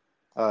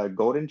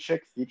Golden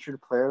Chick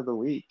featured player of the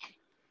week.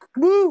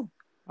 Woo!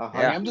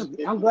 Yeah,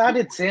 I'm glad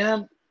it's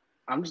him.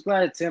 I'm just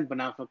glad it's him, but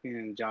not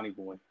fucking Johnny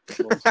Boy.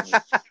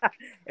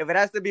 If it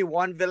has to be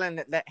one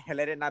villain,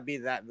 let it not be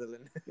that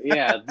villain.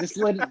 Yeah, just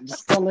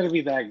don't let it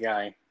be that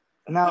guy.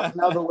 Now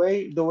the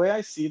way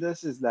I see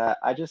this is that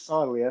I just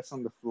saw Elias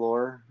on the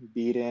floor,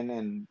 beaten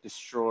and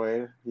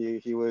destroyed.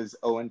 He was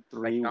 0-3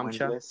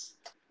 winless.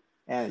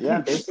 And yeah,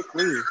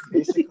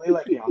 basically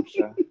like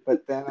Yamcha.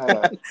 But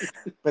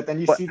then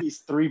you see these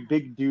 3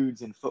 big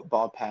dudes in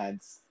football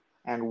pads,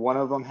 and one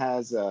of them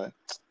has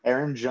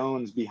Aaron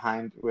Jones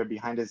behind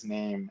his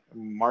name,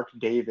 Mark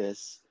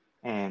Davis,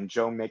 and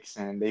Joe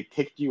Mixon. They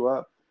picked you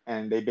up,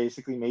 and they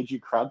basically made you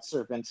crowd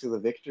surf into the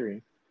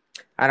victory.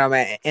 I know,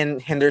 man,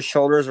 and their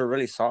shoulders are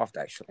really soft,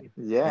 actually.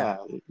 Yeah.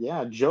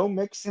 Joe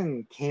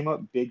Mixon came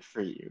up big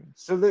for you.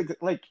 So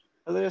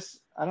Elias,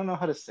 I don't know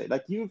how to say.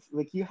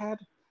 You had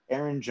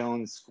Aaron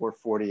Jones score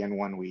 40 in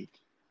 1 week,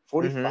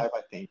 45,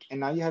 I think, and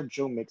now you have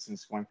Joe Mixon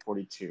scoring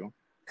 42.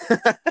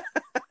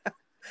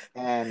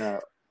 And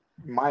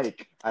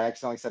Mike, I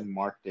accidentally said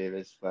Mark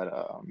Davis,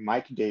 but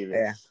Mike Davis.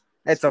 Yeah,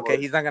 it's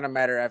okay. He's not gonna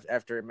matter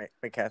after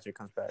McCaffrey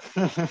comes back.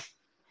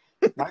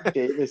 Mike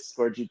Davis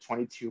scored you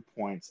 22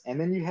 points, and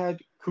then you had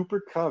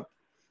Cooper Kupp,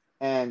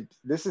 and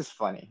this is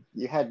funny.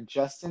 You had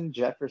Justin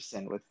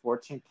Jefferson with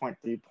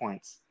 14.3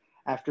 points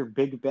after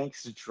Big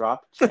Banks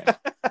dropped him.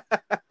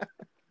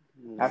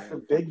 After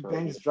Big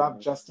Banks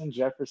dropped Justin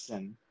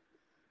Jefferson,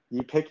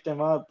 you picked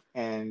him up,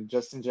 and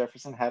Justin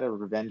Jefferson had a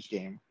revenge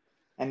game.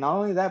 And not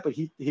only that, but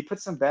he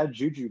put some bad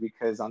juju,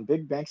 because on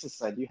Big Banks'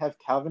 side, you have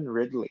Calvin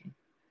Ridley,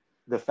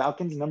 the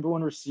Falcons'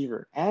 #1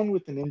 receiver, and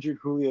with an injured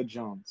Julio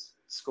Jones,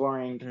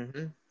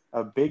 scoring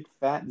a big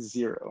fat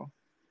 0.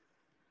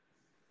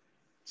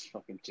 It's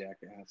fucking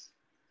jackass.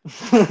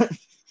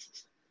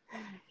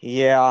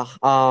 Yeah.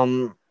 I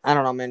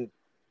don't know, man.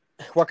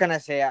 What can I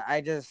say?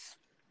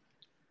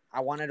 I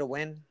wanted to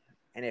win,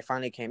 and it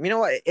finally came. You know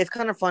what? It's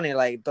kind of funny.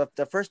 Like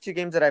the first 2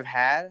 games that I've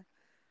had,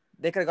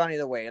 they could have gone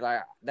either way.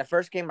 Like the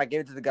first game, I gave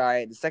it to the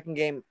guy. The second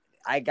game,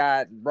 I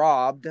got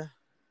robbed.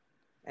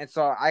 And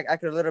so I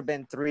could have literally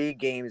been 3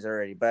 games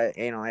already, but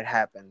it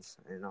happens.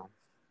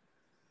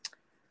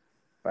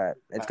 But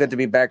it's good to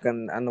be back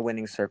on the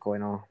winning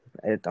circle.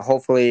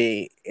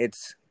 Hopefully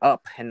it's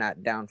up and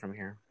not down from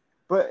here.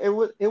 But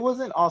it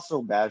wasn't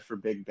also bad for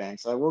Big Bang,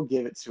 so I will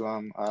give it to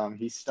him.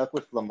 He stuck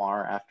with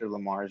Lamar after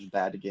Lamar's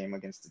bad game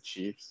against the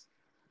Chiefs.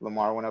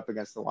 Lamar went up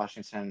against the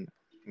Washington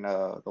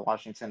No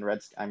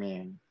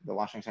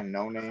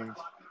Names,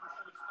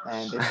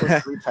 and they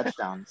scored 3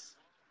 touchdowns.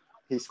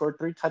 He scored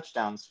 3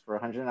 touchdowns for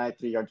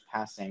 193 yards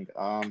passing.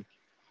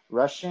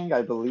 Rushing,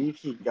 I believe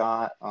he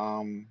got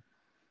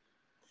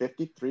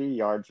 53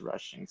 yards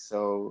rushing.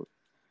 So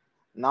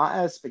not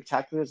as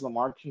spectacular as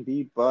Lamar can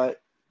be,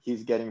 but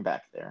he's getting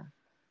back there.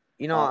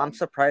 I'm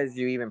surprised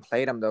you even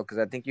played him though, because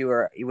I think he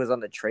was on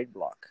the trade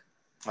block.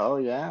 Oh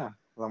yeah,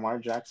 Lamar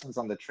Jackson's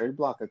on the trade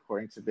block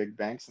according to Big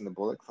Banks and the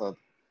Bullet Club.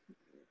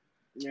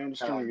 Yeah, I'm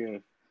just trying to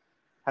get.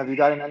 Have you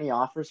gotten any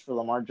offers for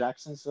Lamar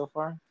Jackson so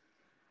far?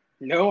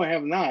 No, I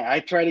have not.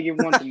 I tried to give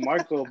one to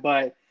Marco,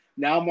 but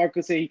now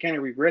Marco said he kind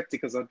of regrets it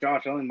because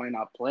Josh Allen might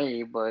not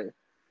play. But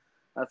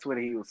that's what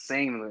he was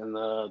saying in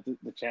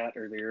the chat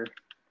earlier.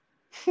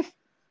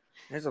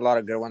 There's a lot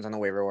of good ones on the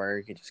waiver wire.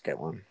 You could just get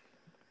one.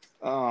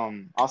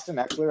 Austin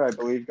Eckler, I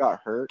believe, got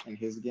hurt in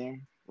his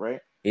game,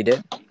 right? He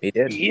did.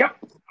 Yep.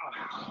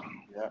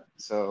 Yeah.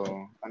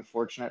 So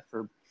unfortunate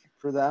for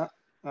that.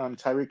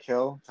 Tyreek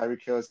Hill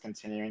is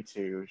continuing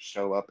to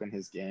show up in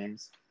his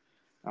games,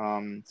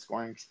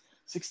 scoring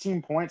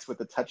 16 points with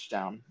a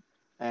touchdown,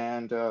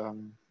 and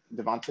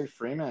Devontae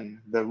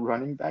Freeman, the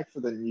running back for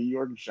the New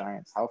York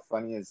Giants. How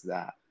funny is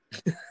that?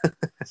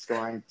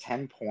 Scoring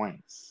 10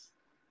 points.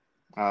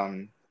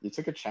 You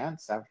took a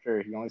chance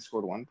after he only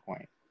scored 1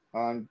 point.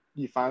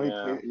 You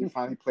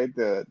finally played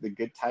the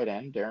good tight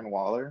end, Darren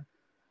Waller.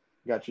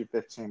 Got you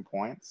 15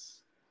 points.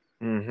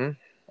 Mm-hmm.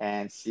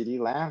 And CeeDee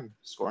Lamb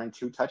scoring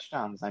 2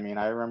 touchdowns. I mean,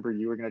 I remember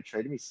you were going to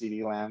trade me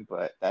CeeDee Lamb,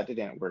 but that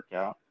didn't work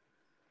out.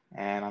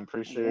 And I'm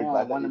pretty sure you're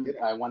glad that you did.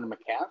 I wanted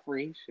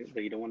McCaffrey,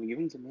 but you don't want to give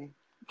him to me.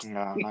 No,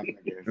 I'm not going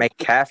to give it.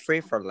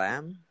 McCaffrey for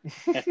Lamb?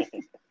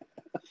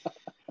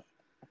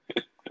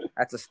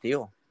 That's a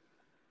steal.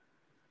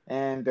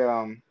 And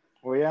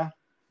well, yeah,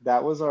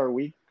 that was our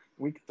week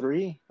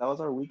 3. That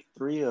was our week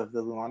 3 of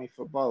the Lulani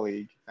Football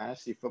League,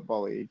 Fantasy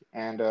Football League,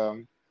 and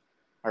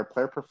our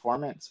player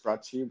performance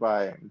brought to you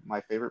by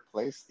my favorite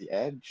place, The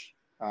Edge.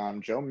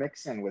 Joe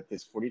Mixon with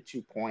his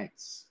 42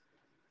 points.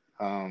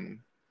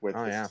 With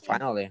his team,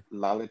 finally.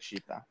 La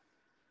Lechita.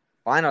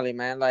 Finally,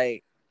 man.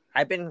 Like,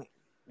 I've been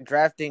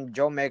drafting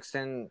Joe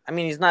Mixon. I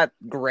mean, he's not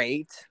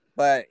great,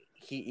 but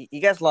he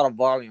gets a lot of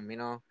volume,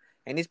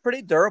 and he's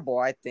pretty durable,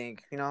 I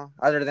think,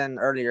 other than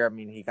earlier. I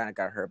mean, he kind of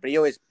got hurt, but he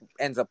always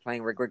ends up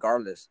playing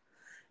regardless,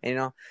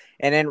 and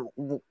then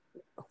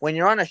when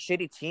you're on a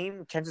shitty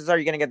team, chances are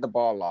you're going to get the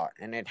ball a lot,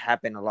 and it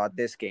happened a lot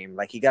this game.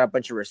 Like, he got a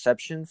bunch of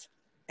receptions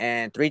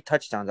and 3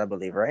 touchdowns, I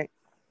believe, right?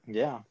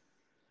 Yeah.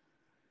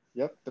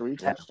 Yep, 3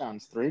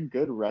 touchdowns, 3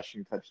 good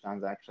rushing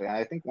touchdowns, actually. And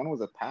I think one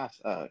was a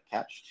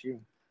catch,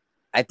 too.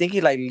 I think he,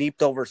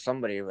 leaped over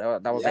somebody.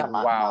 That was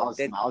wow.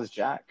 Miles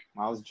Jack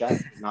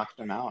knocked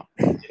him out.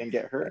 He didn't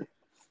get hurt.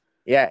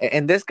 Yeah,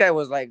 and this guy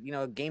was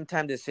game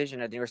time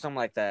decision, I think, or something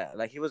like that.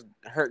 Like, he was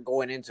hurt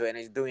going into it, and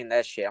he's doing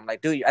that shit. I'm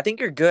like, dude, I think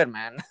you're good,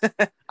 man.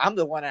 I'm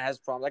the one that has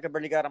problems. Like, I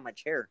barely got on my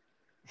chair.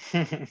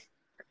 All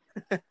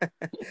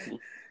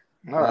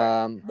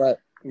right. But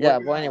yeah.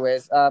 Well,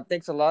 anyways,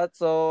 thanks a lot.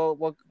 So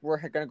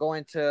we're gonna go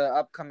into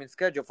upcoming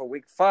schedule for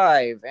week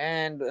 5,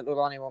 and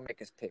Lulani will make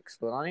his picks.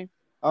 Lulani.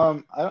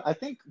 I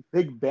think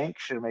Big Bank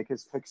should make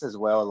his picks as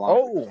well.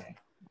 All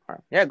right.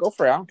 Yeah, go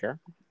for it. I don't care.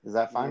 Is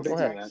that fine? Go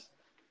ahead.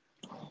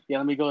 Yeah,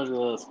 let me go to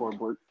the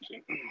scoreboard.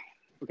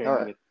 Okay. All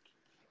right.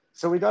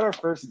 So we got our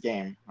first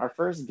game. Our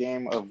first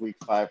game of week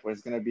 5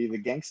 was going to be the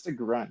Gangsta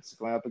Grunts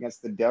going up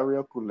against the Del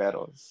Rio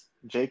Culeros.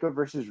 Jacob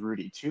versus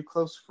Rudy, 2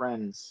 close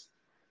friends.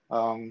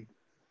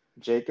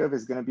 Jacob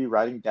is going to be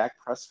riding Dak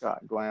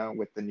Prescott going out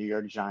with the New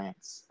York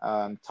Giants.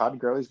 Todd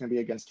Gurley is going to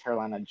be against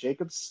Carolina.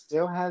 Jacob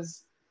still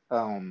has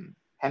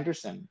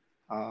Henderson.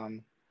 I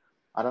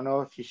don't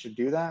know if he should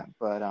do that,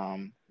 but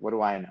what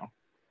do I know?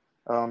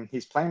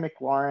 He's playing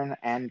McLaurin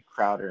and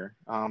Crowder,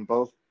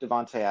 both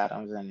Devontae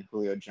Adams and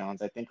Julio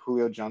Jones. I think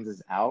Julio Jones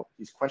is out.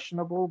 He's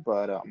questionable,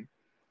 but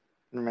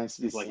remains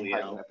to be seen how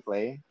he's going to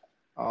play.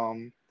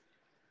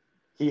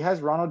 He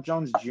has Ronald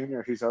Jones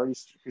Jr., who's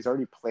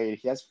already played.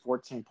 He has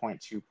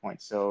 14.2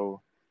 points.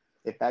 So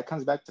if that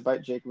comes back to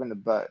bite Jacob in the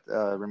butt,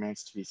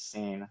 remains to be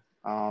seen.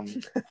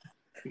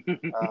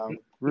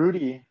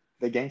 Rudy,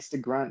 the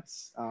Gangsta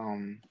Grunts,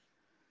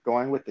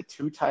 going with the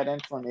 2 tight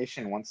end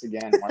formation once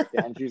again, Mark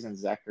Andrews and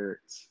Zach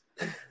Ertz.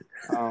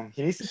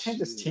 He needs to change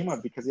his team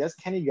up because he has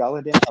Kenny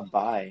Galladay,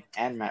 Abai,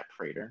 and Matt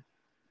Prater.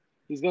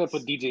 He's got to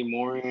put DJ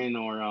Moore in,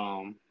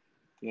 or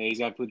he's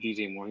got to put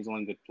DJ Moore. He's the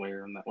only good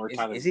player on that. Or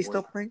is he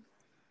still playing?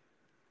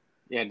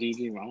 Yeah,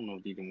 DJ. I don't know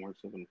if DJ Moore's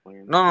still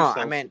playing. No,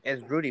 I mean,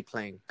 is Rudy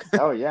playing?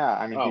 Oh yeah,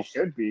 I mean he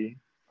should be.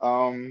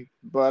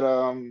 But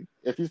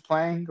if he's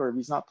playing or if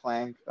he's not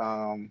playing,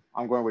 I'm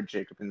going with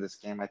Jacob in this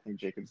game. I think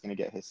Jacob's going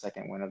to get his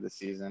second win of the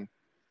season.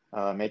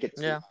 Make it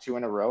Yeah. two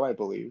in a row, I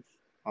believe.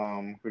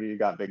 Who do you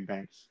got, Big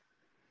Banks?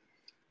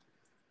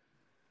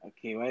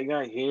 Okay, what I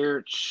got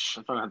here,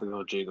 I'm probably have to go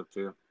with Jacob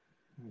too.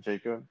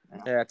 Jacob?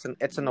 Yeah,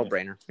 it's a no Yeah,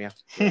 brainer. Yeah.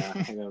 yeah,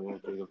 I gotta go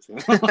with Jacob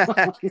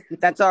too.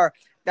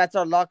 That's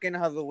our lock in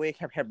of the week.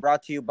 Have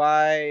brought to you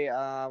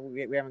by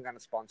we haven't got a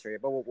sponsor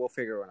yet, but we'll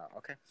figure it out.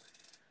 Okay.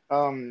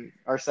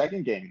 Our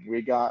second game,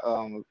 we got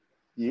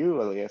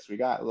you, Elias. We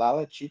got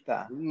Lala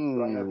Chita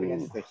going up Ooh.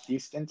 against the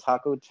Houston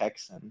Taco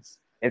Texans.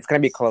 It's gonna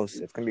be close.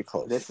 It's gonna be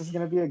close. This is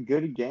going to be a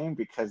good game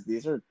because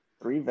these are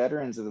three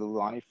veterans of the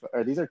Lulani,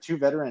 or these are two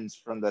veterans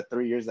from the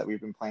 3 years that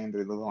we've been playing the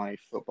Lulani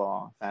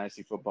football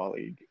fantasy football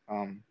league.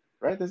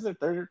 Right? This is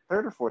their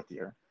third or fourth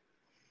year.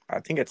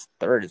 I think it's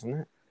third, isn't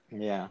it?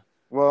 Yeah.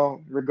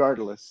 Well,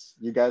 regardless,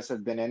 you guys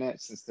have been in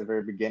it since the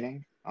very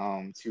beginning.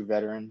 Two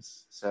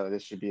veterans, so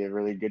this should be a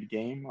really good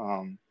game.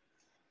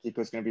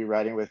 Kiko's going to be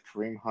riding with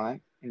Kareem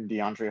Hunt and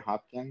DeAndre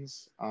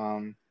Hopkins.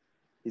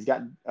 He's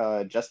got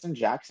Justin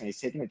Jackson.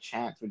 He's taking a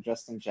chance with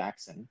Justin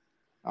Jackson.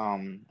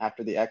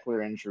 After the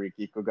Eckler injury,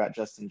 Kiko got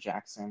Justin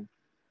Jackson.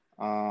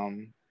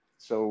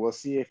 So we'll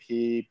see if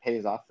he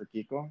pays off for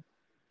Kiko.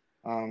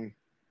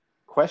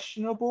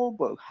 Questionable,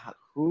 but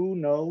who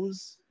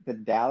knows the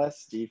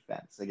Dallas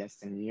defense against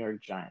the New York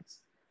Giants?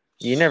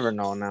 You never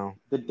know now.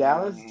 The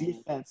Dallas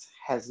defense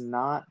has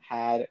not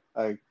had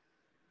a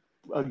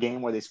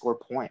game where they score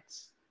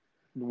points.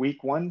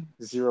 Week 1,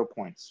 0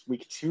 points.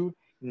 Week 2,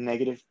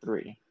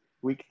 -3.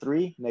 Week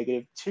 3,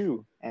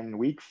 -2. And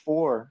week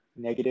 4,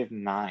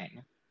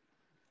 -9.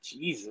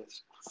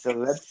 Jesus. So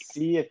let's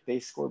see if they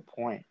score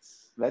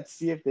points. Let's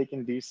see if they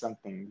can do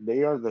something.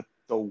 They are the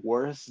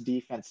worst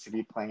defense to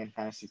be playing in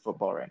fantasy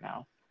football right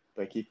now.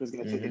 But Kiko's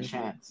going to take a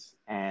chance,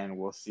 and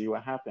we'll see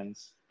what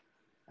happens.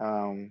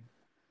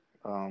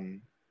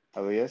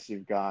 Elias,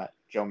 you've got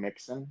Joe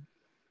Mixon,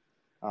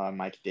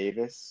 Mike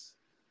Davis,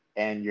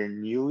 and your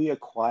newly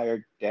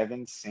acquired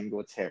Devin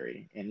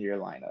Singletary in your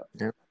lineup.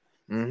 Yeah.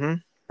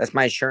 That's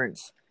my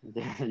insurance.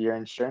 Your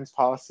insurance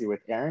policy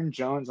with Aaron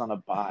Jones on a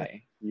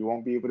bye. You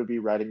won't be able to be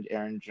riding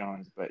Aaron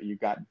Jones, but you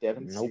got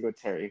Devin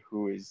Singletary,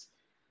 who's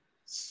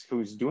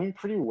doing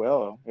pretty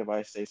well, if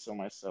I say so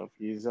myself.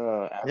 He's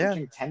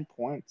averaging 10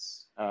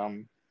 points,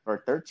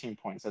 or 13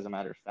 points, as a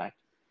matter of fact.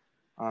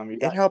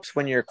 It helps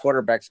when your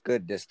quarterback's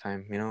good this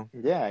time, you know?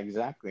 Yeah,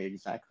 exactly.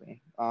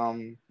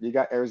 You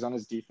got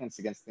Arizona's defense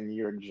against the New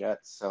York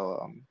Jets,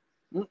 so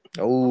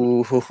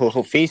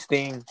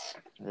feasting.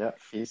 yeah,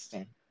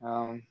 feasting.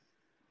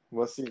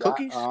 We'll see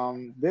Cookies.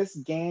 that. This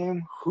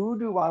game, who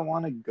do I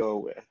want to go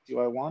with? Do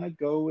I want to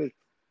go with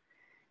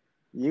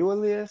you,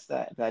 Elias,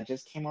 that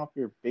just came off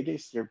your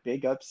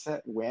big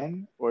upset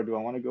win, or do I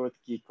want to go with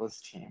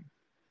Geeko's team?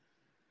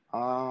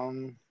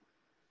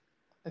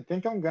 I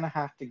think I'm gonna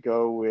have to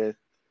go with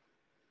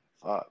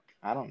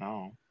I don't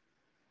know.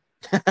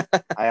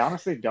 I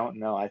honestly don't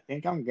know. I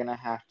think I'm gonna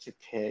have to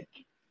pick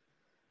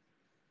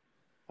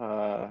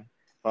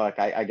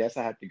I guess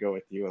I have to go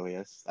with you,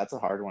 Elias. That's a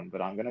hard one,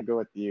 but I'm gonna go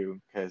with you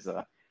because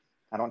I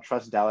don't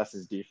trust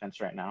Dallas's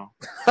defense right now.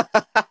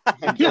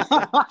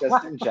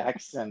 Justin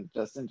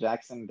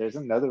Jackson. There's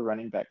another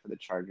running back for the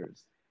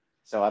Chargers,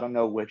 so I don't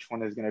know which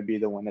one is gonna be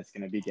the one that's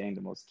gonna be getting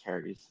the most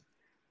carries.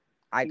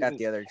 I got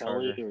the other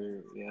Kelly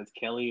Charger. it's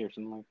Kelly or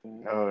something like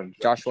that. Oh,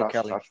 Joshua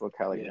Kelly. Joshua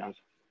Kelly. Yeah.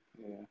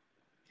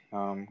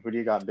 Who do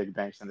you got, Big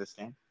Banks, in this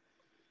game?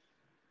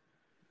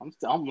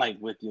 I'm like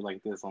with you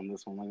like this on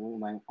this one.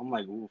 I'm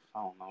like, oof, I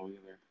don't know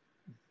either.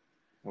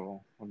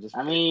 Well,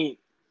 I mean,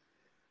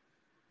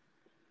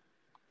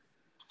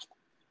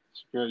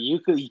 sure, you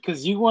could,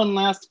 because you won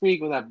last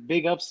week with that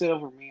big upset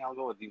over me. I'll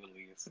go with you,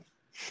 Elias.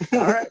 All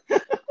right.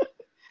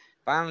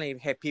 Finally,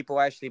 hey, people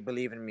actually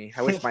believe in me.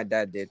 I wish my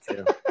dad did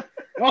too.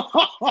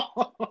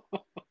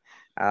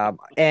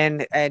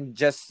 And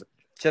just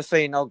so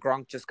you know,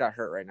 Gronk just got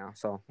hurt right now.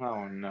 So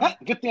oh no,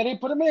 get that in,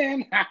 put him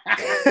in.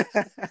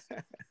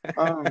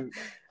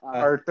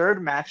 Our third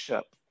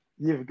matchup,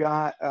 you've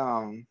got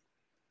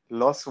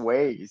Los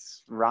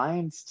Ways,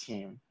 Ryan's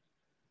team,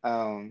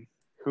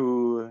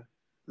 who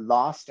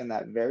lost in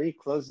that very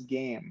close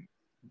game.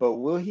 But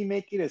will he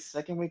make it a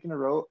second week in a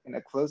row in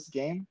a close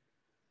game?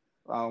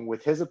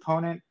 With his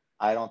opponent,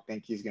 I don't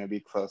think he's going to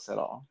be close at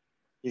all.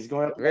 He's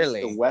going up against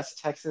the West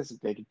Texas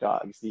Big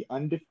Dogs, the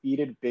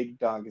undefeated Big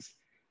Dogs,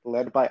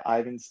 led by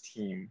Ivan's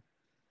team,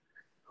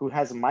 who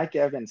has Mike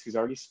Evans, who's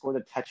already scored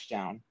a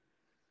touchdown.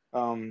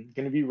 Going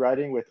to be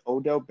riding with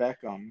Odell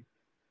Beckham,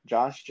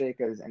 Josh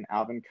Jacobs, and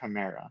Alvin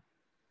Kamara.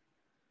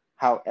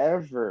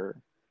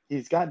 However,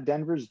 he's got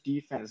Denver's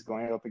defense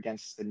going up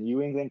against the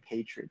New England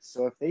Patriots.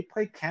 So if they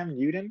play Cam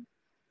Newton,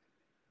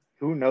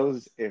 who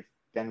knows if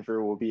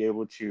Denver will be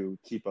able to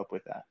keep up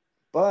with that.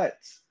 But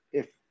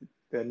if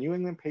the New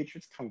England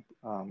Patriots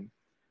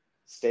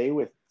stay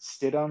with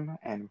Stidham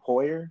and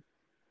Hoyer,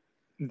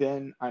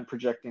 then I'm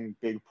projecting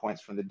big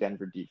points from the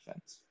Denver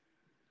defense.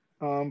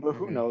 But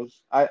who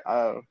knows?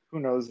 Who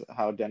knows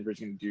how Denver's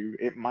going to do?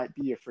 It might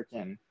be a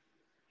freaking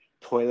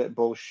toilet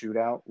bowl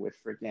shootout with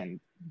freaking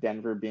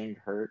Denver being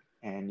hurt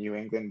and New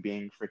England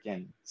being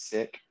freaking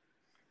sick.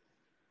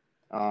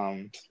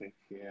 Um,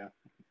 Yeah.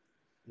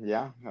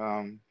 yeah.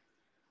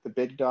 The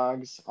big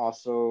dogs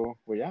also,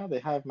 well, yeah, they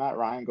have Matt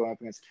Ryan going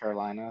up against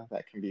Carolina.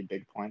 That can be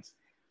big points.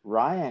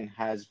 Ryan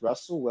has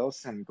Russell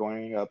Wilson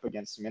going up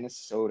against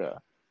Minnesota.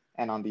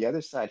 And on the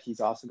other side,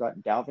 he's also got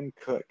Dalvin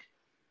Cook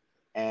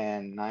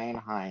and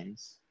Nyan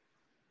Hines.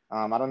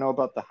 I don't know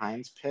about the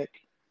Hines pick.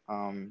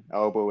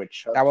 But with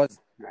Chubb That was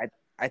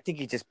I think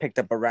he just picked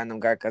up a random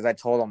guy because I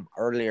told him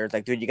earlier, it's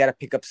like, dude, you got to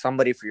pick up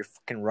somebody for your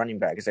fucking running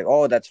back. He's like,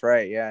 oh, that's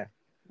right, yeah.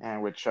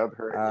 and with Chubb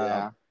hurt, Um,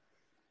 yeah.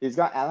 He's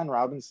got Allen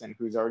Robinson,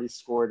 who's already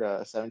scored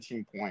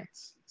 17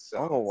 points.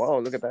 oh, whoa,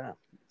 look at that.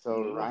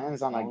 So Yeah.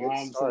 Ryan's on a All good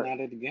Robinson start. at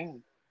it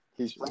again.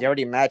 He's He playing.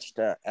 already matched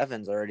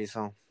Evans already,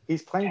 so.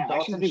 He's playing Damn,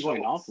 actually Dalton been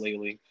going off Schultz.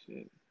 lately.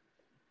 Shit.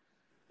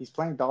 He's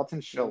playing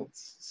Dalton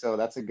Schultz, so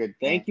that's a good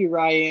thing. Thank you,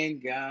 Ryan.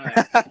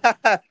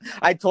 God.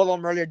 I told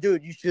him earlier,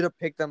 dude, you should have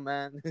picked him,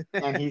 man.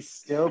 And he's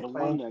still The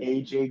one playing that.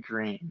 AJ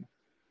Green.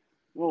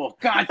 Oh,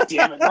 God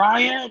damn it,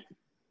 Ryan!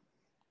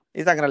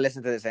 He's not gonna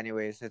listen to this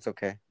anyways. It's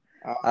okay.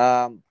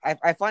 Um,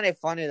 I find it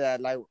funny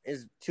that like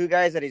is two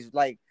guys that he's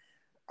like,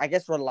 I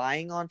guess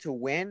relying on to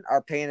win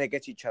are playing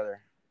against each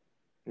other.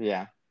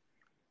 yeah.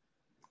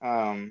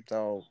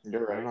 So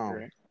You're I don't right. You're know.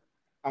 right.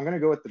 I'm gonna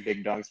go with the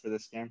big dogs for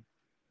this game.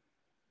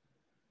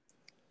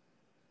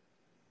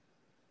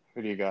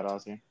 Who do you got,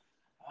 Ozzy?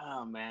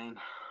 Oh, man.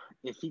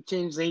 If he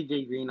changed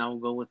AJ Green, I will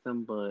go with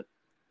him, but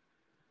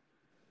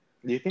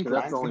Do you think that's the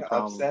Ryan's only gonna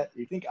problem. upset?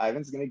 You think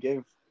Ivan's gonna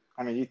give?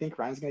 I mean, do you think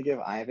Ryan's gonna give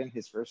Ivan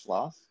his first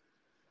loss?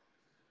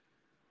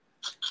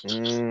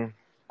 Mm,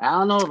 I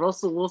don't know.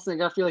 Russell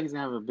Wilson, I feel like he's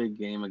going to have a big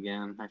game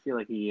again. I feel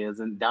like he is.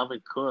 And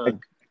Dalvin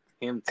Cook,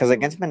 him because too.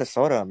 against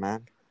Minnesota,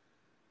 man.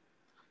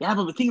 Yeah,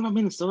 but the thing about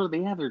Minnesota,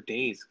 they have their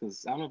days.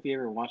 Because I don't know if you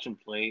ever watch them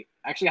play.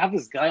 Actually, I have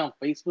this guy on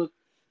Facebook.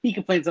 He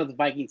complains about the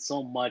Vikings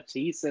so much.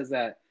 He says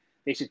that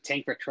they should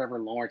tank for Trevor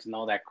Lawrence and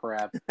all that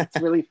crap.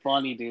 It's really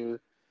funny, dude.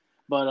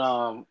 But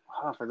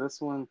for this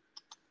one,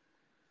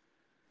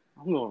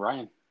 I'm going with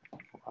Ryan.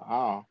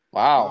 Wow,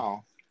 Wow.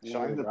 wow! I'm going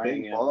Showing with the Ryan,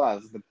 big yeah.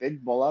 bolas, the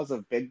big bolas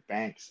of big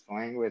banks,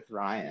 going with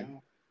Ryan.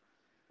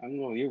 Yeah. I'm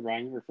going with you,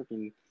 Ryan. You're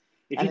freaking.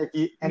 If And you if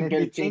you and you if you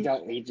better change think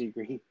out AJ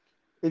Green.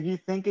 if you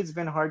think it's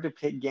been hard to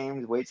pick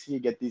games, wait till you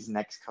get these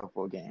next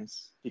couple of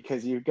games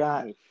because you've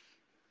got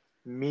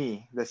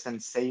me, the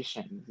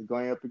sensation,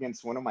 going up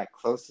against one of my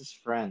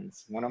closest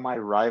friends, one of my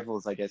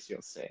rivals, I guess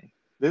you'll say.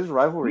 This is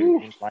rivalry.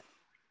 Oof.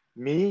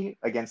 Me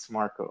against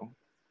Marco.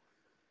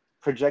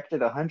 Projected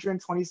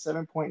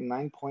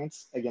 127.9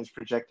 points against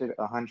projected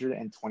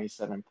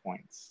 127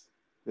 points.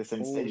 The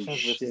Holy Sensations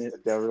versus shit. the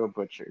Del Rio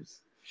Butchers.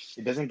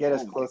 It doesn't get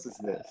as Oh my close as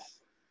god. this.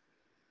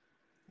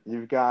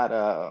 You've got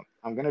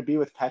I'm gonna be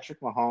with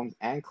Patrick Mahomes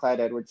and Clyde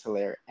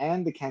Edwards-Helaire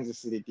and the Kansas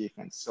City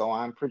defense. So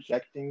I'm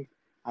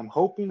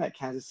hoping that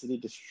Kansas City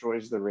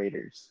destroys the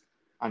Raiders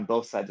on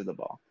both sides of the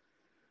ball.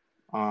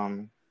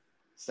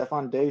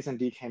 Stephon Diggs and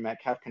DK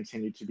Metcalf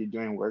continue to be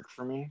doing work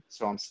for me,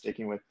 so I'm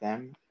sticking with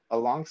them.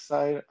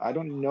 Alongside, I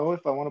don't know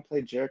if I want to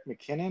play Jerick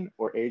McKinnon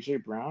or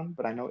AJ Brown,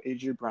 but I know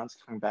AJ Brown's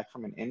coming back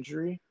from an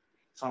injury,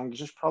 so I'm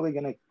just probably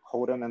gonna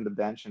hold him on the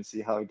bench and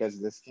see how he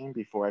does this game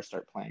before I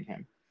start playing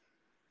him.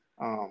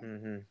 Um,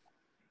 Mm-hmm.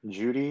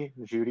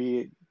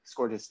 Judy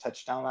scored his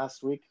touchdown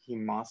last week. He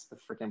mossed the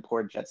freaking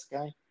poor Jets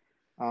guy.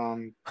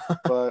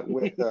 But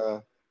with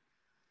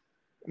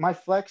my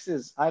flex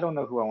is I don't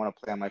know who I want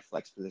to play on my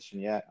flex position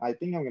yet. I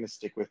think I'm gonna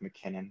stick with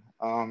McKinnon.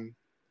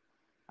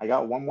 I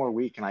got one more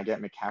week and I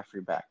get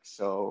McCaffrey back.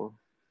 So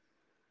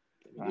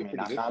I You're mean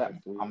pretty good for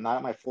this week. I'm not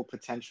at my full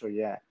potential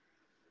yet.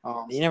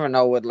 You never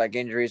know with like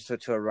injuries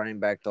to a running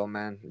back though,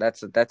 man.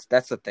 That's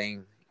the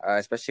thing.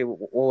 Especially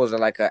what was it,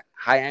 like a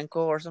high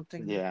ankle or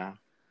something? Yeah.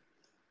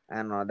 I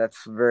don't know.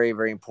 That's very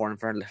very important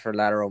for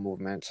lateral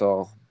movement.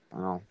 So I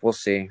don't know. We'll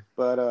see.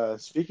 But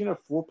speaking of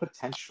full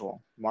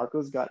potential,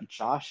 Marco's got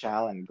Josh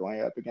Allen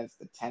going up against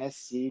the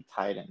Tennessee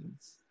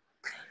Titans.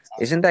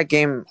 Isn't that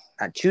game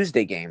a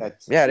Tuesday game?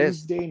 That's Yeah, it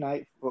is. Tuesday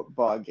night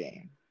football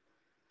game.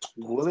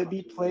 Will it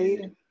be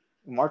played?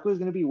 Marco is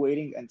going to be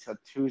waiting until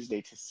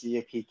Tuesday to see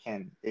if he's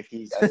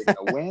either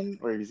going to win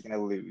or if he's going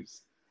to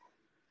lose.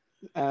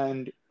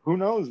 And who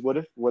knows? What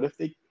if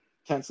they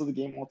cancel the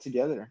game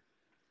altogether?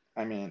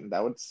 I mean,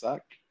 that would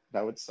suck.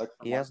 That would suck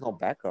for He has no Marco.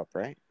 backup,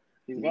 right?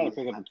 He's got to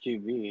pick up a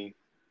QB.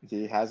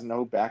 He has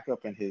no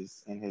backup in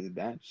his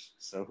bench,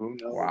 so who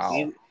knows?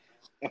 Wow.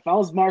 If I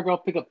was Mark, I'll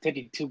pick up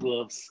Teddy Two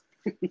Gloves.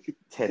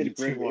 Teddy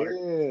Bridgewater.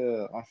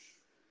 Ew.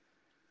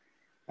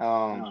 I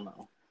Um, don't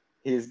know.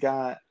 he's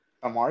got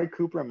Amari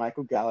Cooper and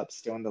Michael Gallup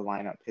still in the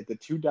lineup. Hit the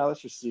two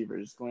Dallas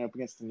receivers going up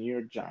against the New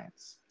York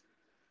Giants.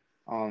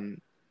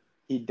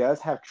 He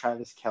does have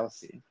Travis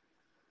Kelce,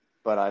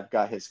 but I've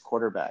got his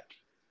quarterback.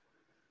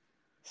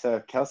 So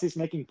if Kelsey's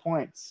making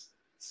points,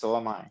 so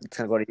am I. It's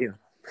gonna go to you.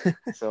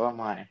 So am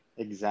I.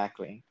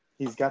 Exactly.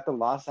 He's got the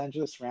Los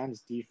Angeles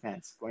Rams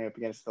defense going up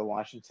against the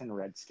Washington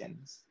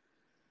Redskins.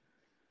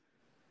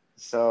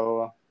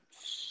 So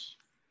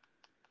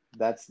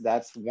that's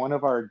one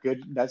of our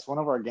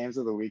games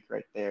of the week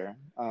right there.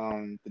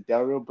 The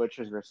Del Rio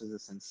Butchers versus the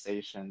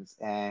Sensations,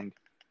 and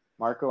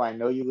Marco, I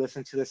know you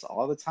listen to this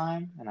all the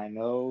time, and I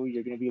know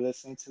you're going to be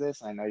listening to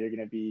this, and I know you're going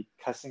to be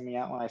cussing me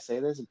out when I say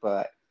this,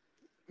 but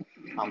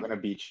I'm going to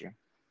beat you.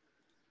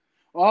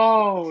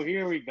 Oh,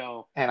 here we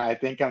go. And I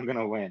think I'm going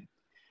to win.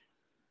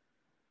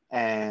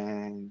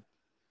 And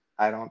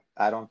I don't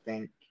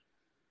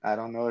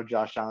know if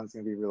Josh Allen's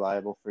going to be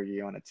reliable for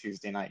you on a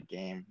Tuesday night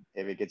game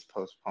if it gets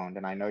postponed.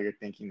 And I know you're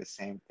thinking the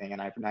same thing.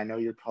 And I know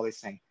you're probably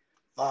saying,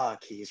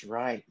 fuck, he's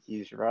right.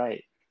 He's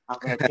right. I'm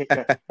going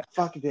to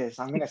fuck this.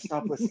 I'm going to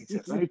stop listening to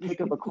this. Let me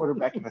pick up a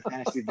quarterback in the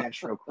fantasy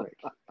bench real quick.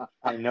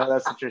 I know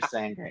that's what you're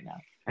saying right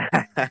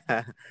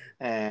now.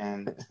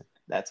 And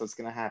that's what's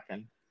going to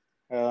happen.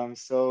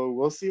 So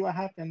we'll see what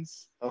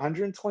happens.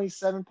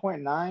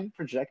 127.9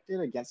 projected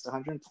against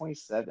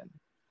 127.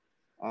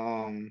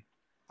 I'm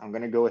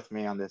going to go with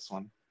me on this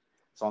one.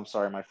 So I'm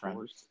sorry, my friend.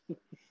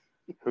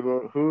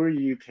 Who are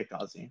you pick,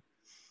 Ozzy?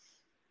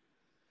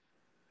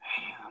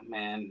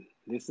 Man,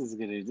 this is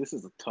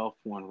a tough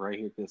one right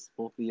here because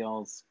both of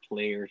y'all's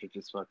players are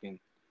just fucking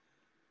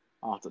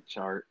off the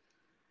chart.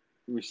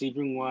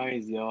 Receiving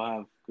wise, y'all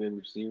have good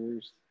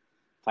receivers.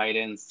 Tight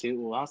ends too.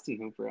 Well, Austin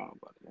Hooper, I don't know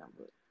about him,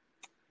 but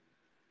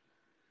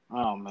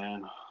oh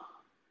man.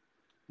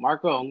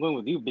 Marco, I'm going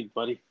with you, big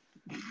buddy.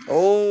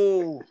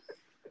 Oh.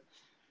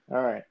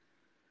 All right.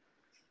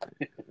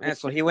 Man,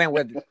 so he went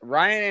with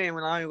Ryan and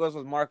now he goes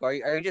with Marco.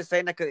 Are you just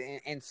saying that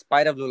in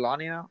spite of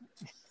Lulani now?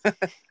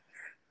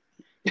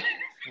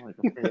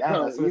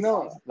 Yeah,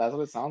 that's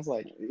what it sounds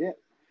like. Yeah.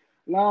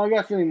 No, I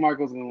got a feeling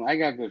Marco's going to. I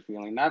got a good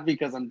feeling. Not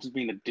because I'm just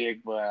being a dick,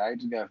 but I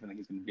just got a feeling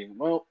he's going to be.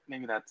 Well,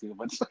 maybe that too,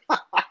 but.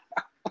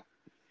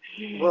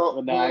 Well,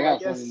 I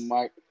got a feeling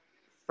Mike.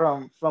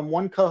 From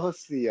one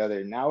co-host to the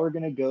other, now we're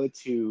going to go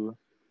to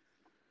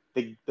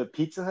the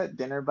Pizza Hut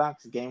Dinner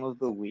Box Game of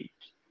the Week.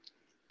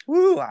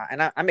 Woo!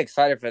 And I'm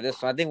excited for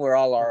this one. I think we're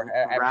all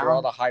after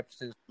all the hype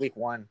since week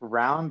 1.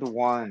 Round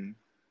 1.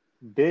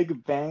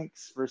 Big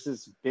Banks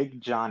versus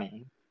Big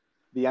Johnny.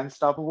 The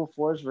Unstoppable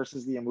Force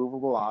versus the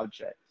Immovable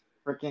Object.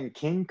 Freaking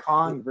King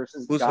Kong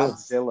versus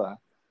Godzilla.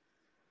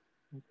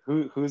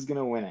 Who's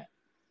gonna win it?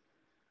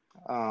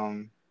 Are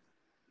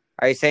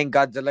you saying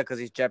Godzilla because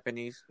he's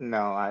Japanese?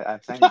 No, I'm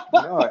saying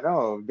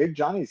no. Big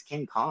Johnny's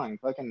King Kong.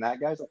 Fucking that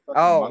guy's a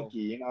fucking monkey.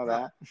 You know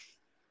that.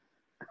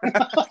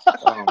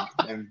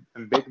 And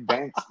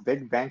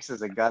Big Banks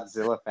is a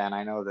Godzilla fan.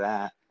 I know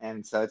that,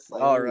 and so it's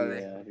like, oh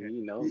really? Yeah,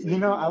 he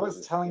knows. I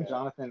was telling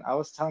Jonathan, I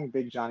was telling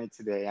Big Johnny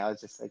today. I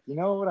was just like, you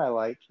know what I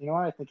like? You know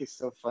what I think is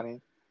so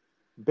funny?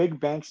 Big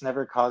Banks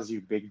never calls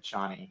you Big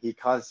Johnny. He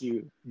calls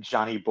you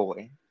Johnny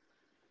Boy,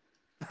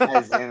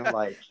 as in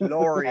like, you're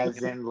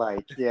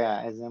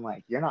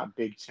not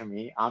big to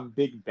me. I'm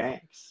Big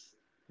Banks.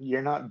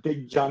 You're not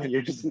Big Johnny.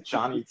 You're just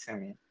Johnny to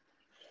me.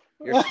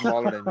 You're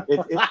smaller than me.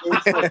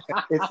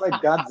 It's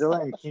like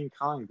Godzilla and King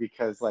Kong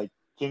because like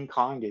King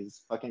Kong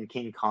is fucking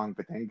King Kong,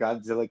 but then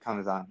Godzilla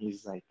comes on.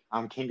 He's like,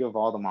 I'm king of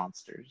all the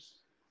monsters,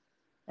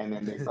 and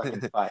then they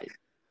fucking fight.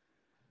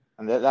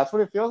 And that's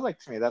what it feels like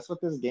to me. That's what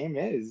this game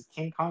is: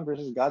 King Kong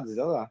versus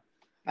Godzilla.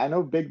 I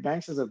know Big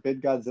Banks is a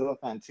big Godzilla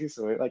fan too,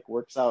 so it like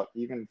works out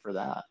even for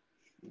that.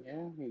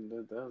 Yeah,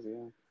 it does.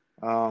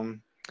 Yeah.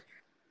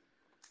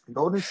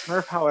 Golden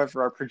Smurf,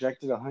 however, are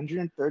projected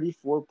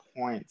 134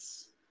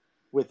 points,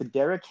 with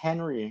Derrick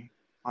Henry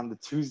on the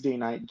Tuesday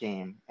night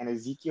game and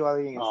Ezekiel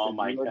Elliott against the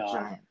New York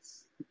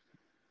Giants.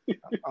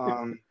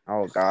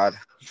 Oh God.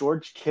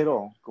 George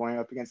Kittle going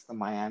up against the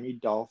Miami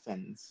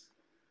Dolphins,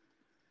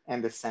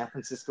 and the San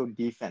Francisco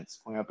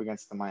defense going up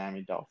against the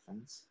Miami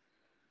Dolphins.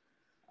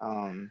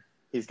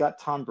 He's got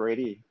Tom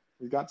Brady.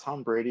 He's got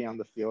Tom Brady on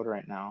the field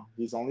right now.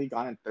 He's only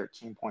gotten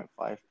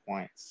 13.5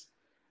 points.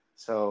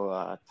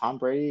 So Tom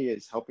Brady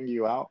is helping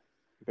you out,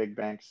 Big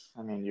Banks.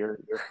 I mean, your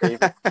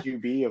favorite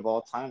QB of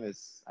all time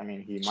is. I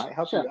mean, he might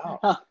help you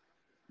out.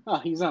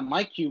 He's not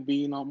my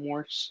QB no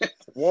more.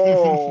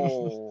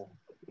 Whoa.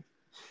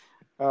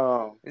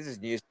 Oh, this is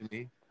news to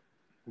me.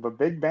 But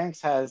Big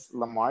Banks has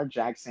Lamar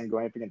Jackson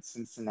going up against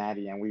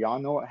Cincinnati, and we all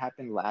know what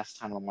happened last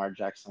time Lamar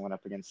Jackson went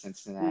up against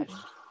Cincinnati.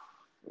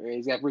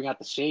 He's got to bring out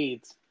the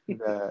shades.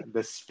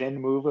 The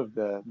spin move of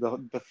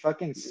the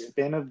fucking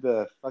spin of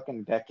the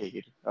fucking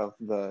decade of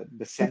the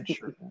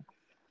century.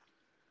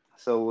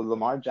 So will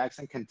Lamar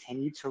Jackson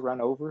continue to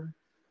run over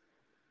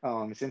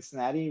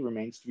Cincinnati?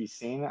 Remains to be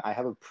seen. I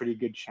have a pretty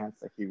good chance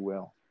that he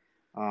will.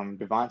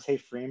 Devontae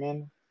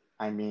Freeman,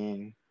 I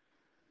mean,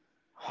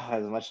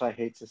 as much as I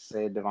hate to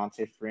say,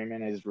 Devontae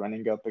Freeman is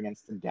running up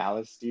against the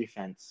Dallas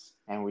defense,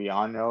 and we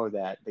all know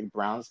that the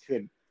Browns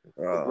could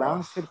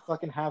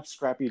fucking have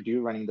Scrappy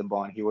Doo running the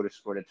ball, and he would have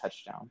scored a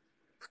touchdown.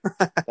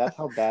 That's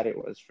how bad it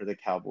was for the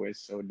Cowboys.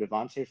 So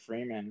Devontae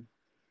Freeman,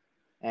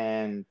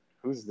 and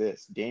who's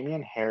this?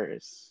 Damian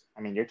Harris.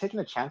 I mean, you're taking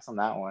a chance on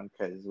that one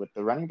because with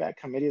the running back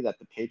committee that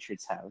the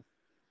Patriots have,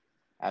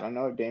 I don't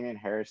know if Damian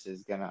Harris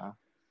is gonna.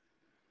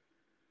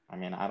 I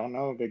mean, I don't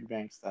know, Big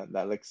Banks.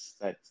 That looks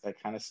that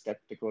kind of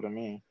skeptical to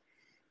me.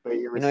 But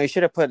you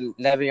should have put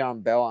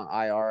Le'Veon Bell on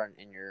IR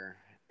in your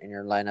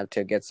lineup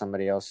to get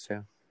somebody else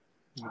too.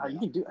 You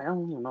can do. I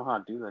don't even know how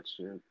to do that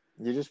shit.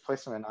 You just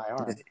place him in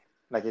IR.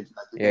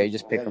 Yeah, you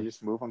just pick you them.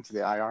 just move them to the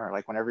IR.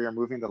 Like whenever you're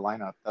moving the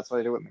lineup, that's what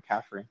I did with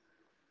McCaffrey.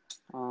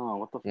 Oh,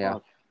 what the Yeah,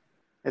 fuck?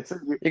 It's a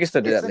you can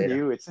still do that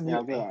later. it's a new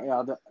Yeah,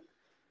 thing.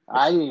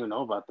 I didn't even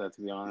know about that,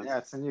 to be honest. Yeah,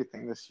 it's a new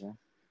thing this year.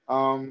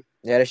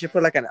 Yeah, they should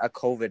put like a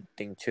COVID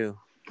thing too.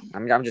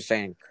 I'm just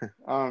saying.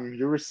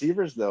 Your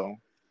receivers though,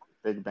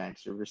 big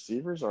banks. Your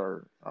receivers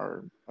are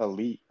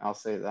elite. I'll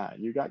say that.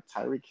 You got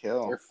Tyreek They're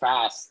Hill.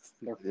 fast.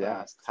 They're Yeah,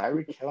 fast.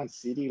 Tyreek Hill and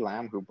CeeDee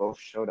Lamb, who both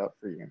showed up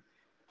for you.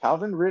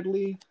 Calvin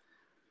Ridley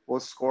will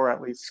score at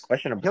It's least.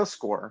 questionable He'll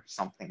score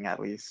something at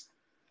least.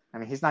 I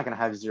mean, he's not going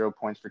to have 0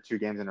 points for 2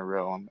 games in a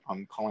row.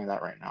 I'm calling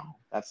that right now.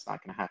 That's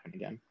not going to happen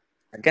again.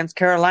 against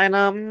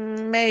Carolina.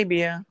 Maybe.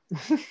 Yeah.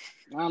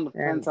 Well,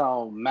 depends And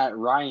how Matt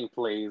Ryan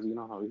plays. You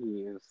know how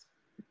he is.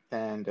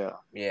 And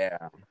yeah,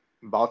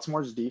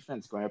 Baltimore's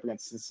defense going up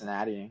against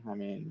Cincinnati. I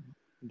mean,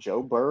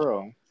 Joe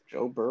Burrow.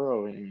 Joe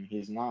Burrow. I mean,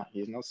 he's not.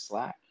 He's no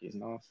slack. He's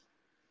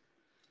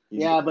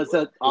Yeah, gonna but it's the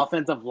work.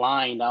 offensive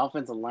line. The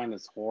offensive line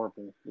is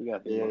horrible. You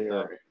gotta think Yeah, about you're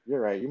that. right.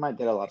 You're right. You might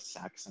get a lot of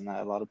sacks and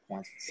that, a lot of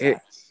points with it.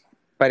 sacks.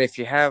 But if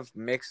you have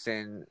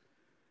Mixon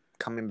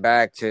coming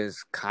back to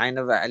his kind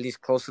of at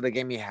least close to the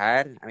game he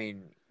had, I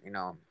mean,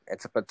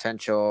 it's a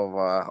potential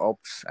of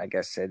oops, I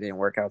guess it didn't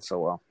work out so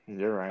well.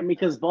 You're I right. mean,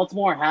 because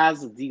Baltimore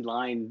has a D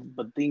line,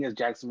 but the thing is,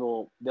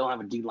 Jacksonville, they don't have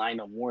a D line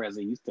no more as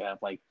they used to have.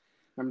 Like,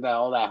 remember that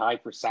all that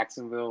hype for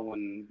Saxonville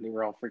when they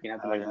were all freaking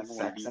out to like Yeah, number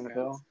one Saxonville.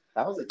 defense?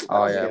 That Oh was a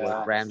yeah, good with Yeah.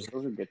 times. Ramsey.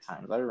 Those were good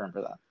times. I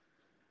remember that.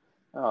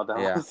 Oh, that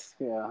Yeah, was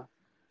yeah.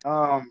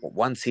 Um,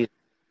 one season.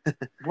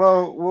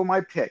 well,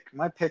 my pick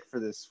for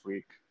this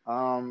week.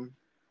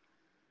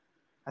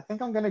 I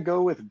think I'm gonna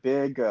go with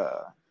big,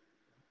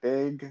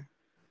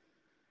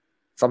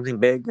 Something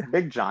big.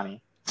 big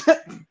Johnny.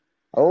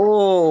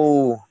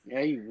 Oh,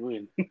 Yeah, you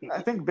would.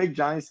 I think Big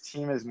Johnny's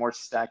team is more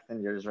stacked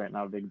than yours right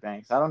now, Big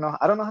Banks. I don't know.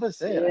 I don't know how to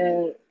say it. I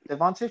mean, Yeah,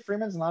 Devontae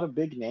Freeman's not a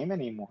big name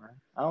anymore.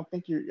 I don't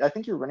think you. I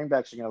think your running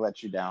backs are gonna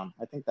let you down.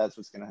 I think that's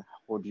what's gonna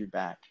hold you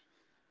back.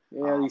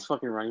 yeah. Um, These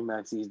fucking running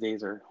backs these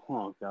days are,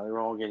 oh god, they're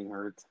all getting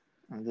hurt.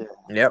 yeah,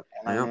 yep,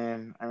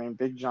 and yep. I mean,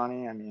 Big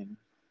Johnny. I mean,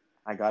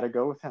 I gotta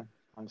go with him.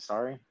 I'm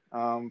sorry.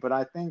 But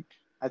I think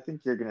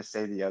you're gonna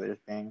say the other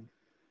thing.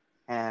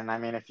 And I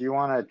mean, if you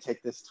want to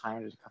take this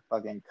time to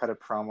fucking cut a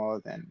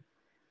promo, then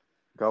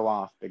go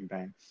off, Big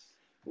Banks.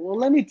 Well,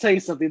 let me tell you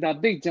something. That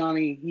Big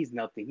Johnny, he's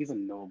nothing. He's a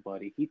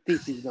nobody. He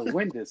thinks he's gonna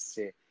win this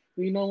shit.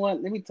 Well, you know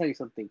what? Let me tell you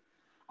something.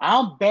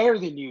 I'm better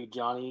than you,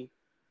 Johnny,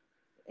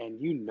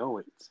 and you know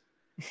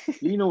it.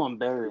 You know I'm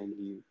better than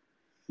you.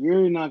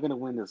 You're not gonna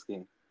win this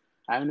game.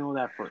 I know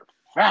that for a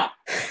fact.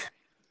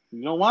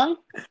 You know why?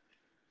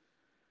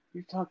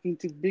 You're talking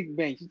to Big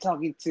Bang. You're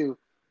talking to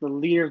the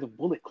leader of the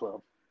Bullet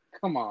Club.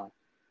 Come on.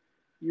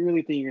 You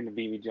really think you're gonna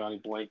beat me, Johnny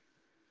boy?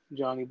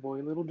 Johnny boy,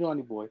 little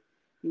Johnny boy.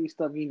 You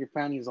stop getting your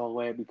panties all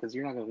wet because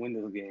you're not gonna win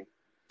this game.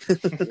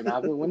 You're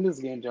not gonna win this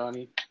game,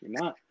 Johnny. You're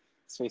not.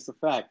 Let's face the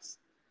facts.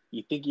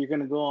 You think you're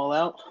gonna go all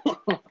out?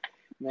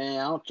 Man,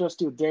 I don't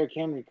trust you with Derrick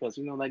Henry because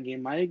you know that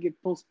game might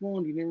get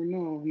postponed. You never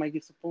know. It might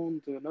get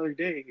postponed to another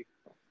day.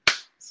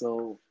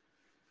 So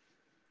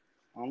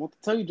I don't know what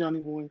to tell you, Johnny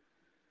boy.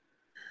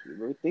 You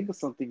better think of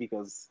something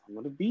because I'm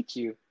gonna beat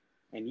you,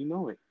 and you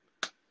know it.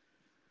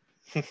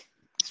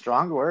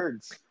 Strong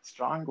words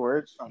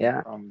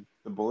Yeah, from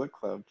the Bullet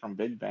Club, from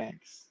Big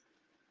Banks.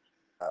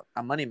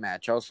 a money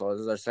match. Also,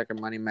 this is our second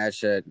money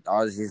match that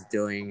Ozzy's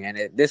doing, and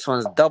this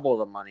one's double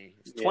the money.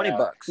 It's Yeah.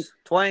 $20,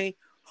 20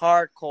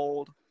 hard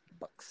cold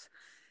bucks.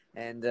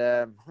 And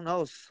who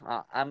knows?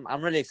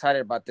 I'm really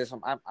excited about this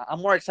one. I'm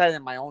more excited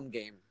than my own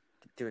game.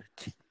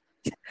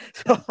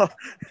 So,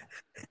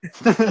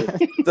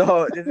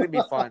 so this is gonna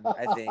be fun.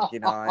 I think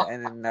and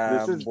then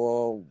This is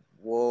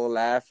we'll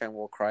laugh and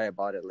we'll cry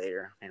about it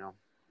later.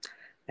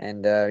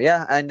 And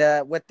yeah,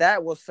 and with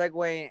that, we'll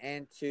segue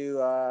into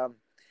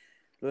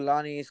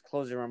Lulani's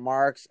closing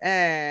remarks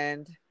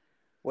and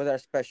with our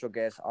special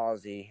guest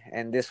Ozzy.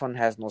 And this one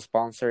has no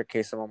sponsor. In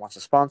case someone wants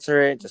to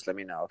sponsor it, just let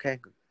me know. Okay,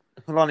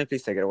 Lulani,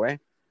 please take it away.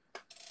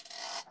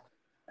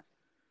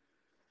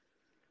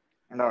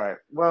 all right.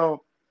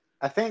 Well,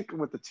 I think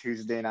with the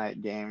Tuesday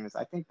night games,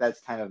 I think that's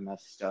kind of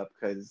messed up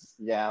because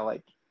yeah,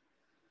 like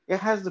it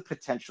has the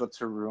potential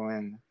to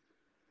ruin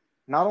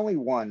not only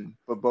one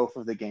but both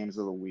of the games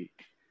of the week.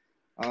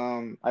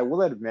 I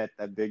will admit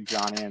that Big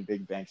Johnny and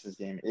Big Banks'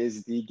 game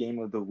is the game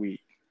of the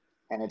week,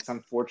 and it's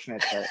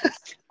unfortunate that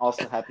it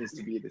also happens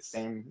to be the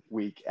same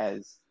week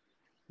as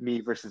me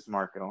versus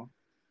Marco.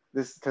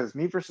 This because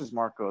me versus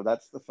Marco,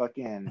 that's the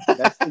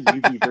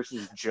Yugi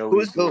versus Joey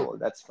Who's who? duel.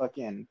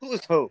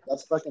 Who's who?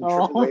 That's fucking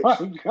Triple Oh H.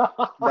 my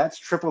god. That's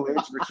Triple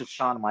H versus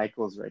Shawn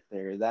Michaels right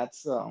there.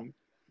 That's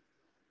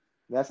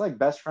like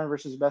best friend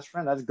versus best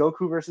friend. That's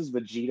Goku versus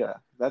Vegeta.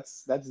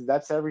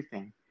 That's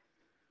everything.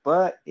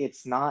 But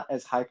it's not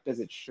as hyped as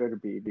it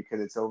should be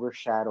because it's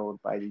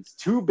overshadowed by these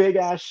two big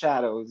ass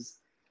shadows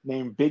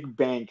named Big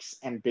Banks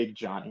and Big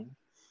Johnny.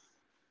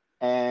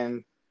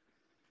 And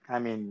I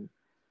mean,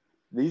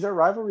 these are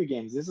rivalry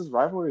games. This is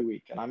rivalry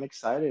week, and I'm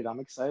excited. I'm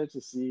excited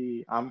to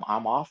see. I'm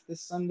off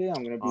this Sunday.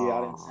 I'm gonna be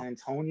out in Oh, San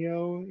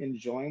Antonio,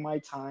 enjoying my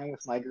time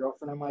with my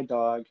girlfriend and my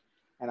dog,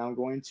 and I'm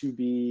going to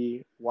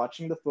be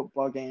watching the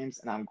football games,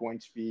 and I'm going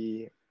to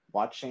be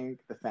watching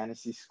the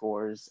fantasy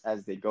scores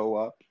as they go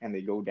up and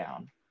they go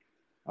down.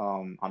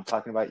 I'm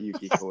talking about you,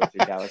 Kiko, with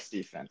your Dallas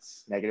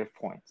defense, negative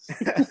points.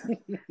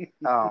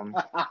 Um,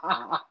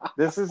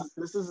 this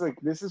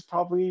is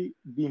probably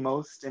the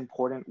most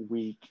important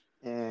week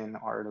in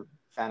our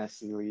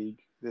fantasy league.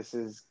 This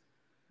is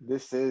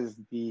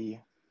the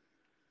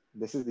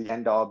this is the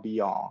end all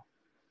be all.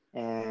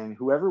 And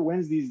whoever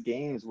wins these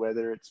games,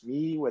 whether it's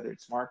me, whether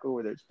it's Marco,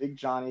 whether it's Big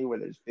Johnny,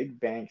 whether it's Big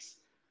Banks,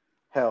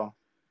 hell,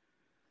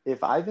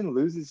 if Ivan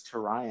loses to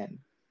Ryan,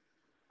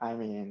 I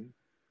mean,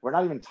 we're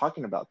not even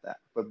talking about that.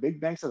 But Big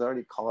Banks has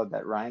already called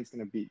that Ryan's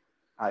going to beat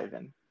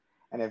Ivan.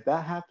 And if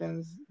that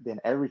happens, then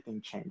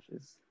everything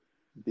changes.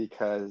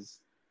 Because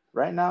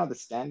right now, the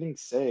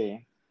standings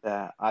say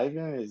that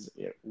Ivan is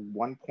a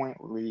 1 point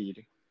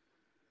lead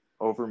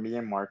over me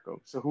and Marco.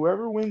 So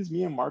whoever wins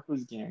me and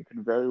Marco's game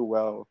could very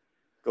well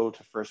go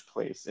to first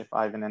place if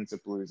Ivan ends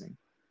up losing.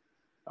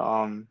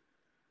 Um,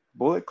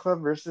 Bullet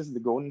Club versus the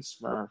Golden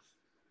Smurf.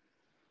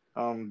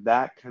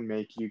 That can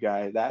make you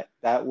guys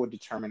that would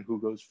determine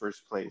who goes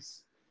first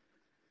place.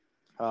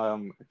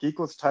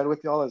 Kiko's tied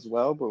with y'all as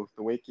well, but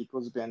the way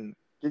Kiko's been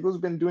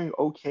doing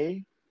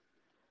okay.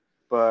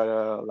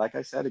 But like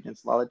I said,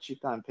 against Lala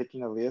Chita, I'm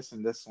picking Elias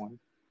in this one.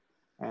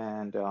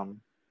 And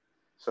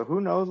so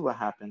who knows what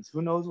happens?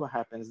 Who knows what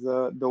happens?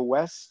 The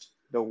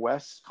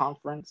West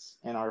Conference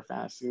in our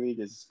fantasy league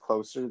is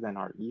closer than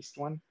our East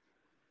one.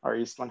 Our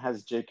East one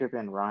has Jacob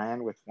and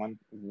Ryan with one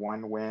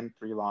win,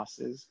 3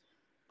 losses,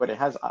 but it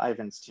has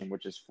Ivan's team,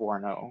 which is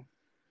 4-0.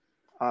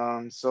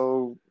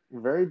 So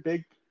very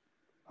big.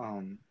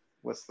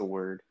 What's the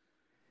word?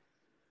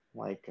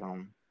 Like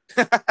I'm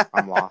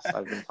lost.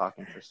 I've been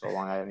talking for so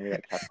long. I need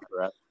to catch my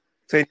breath.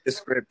 say the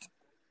script.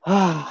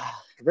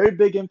 Very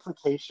big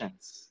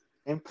implications.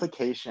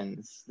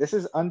 Implications. This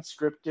is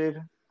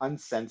unscripted,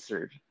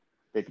 uncensored.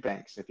 Big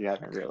Banks, if you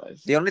haven't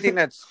realized. The only thing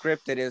that's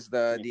scripted is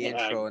the Yeah,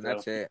 intro, and bro.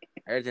 that's it.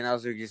 Everything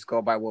else we just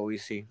go by what we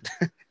see.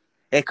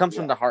 It comes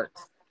from the heart.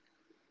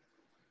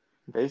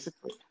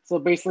 Basically. So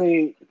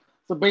basically,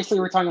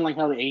 we're talking like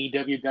how the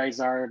AEW guys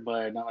are,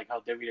 but not like how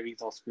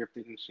WWE's all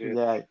scripted and shit.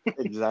 Yeah,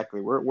 exactly.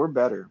 We're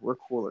better. We're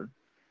cooler.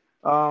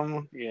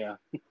 Yeah.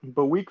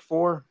 But week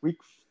 5,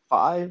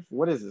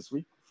 what is this?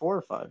 Week 4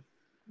 or 5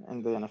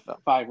 in the NFL?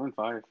 5, we're in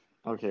 5.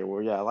 Okay,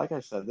 well, yeah, like I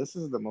said, this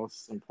is the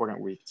most important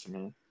week to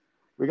me.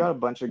 We got a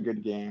bunch of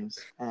good games,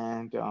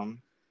 and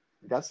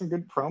we got some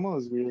good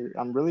promos.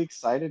 I'm really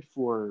excited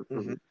for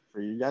Mhm.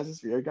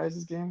 your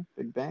guys' game,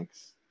 Big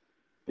Banks,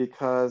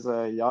 because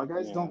y'all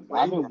guys Yeah, don't play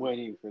I've been again.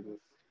 waiting for this.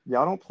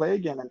 Y'all don't play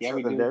again Yeah, until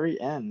we the do. very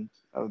end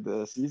of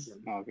the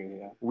season. Okay,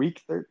 yeah. Week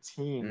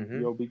 13, Mhm.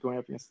 you'll be going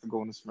up against the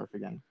Golden Smurf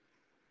again.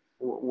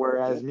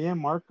 Whereas Yep. me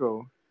and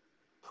Marco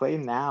play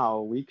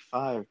now, week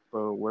 5,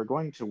 but we're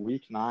going to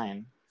week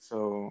 9,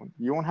 so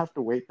you won't have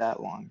to wait that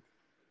long.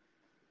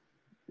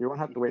 You won't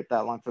have to wait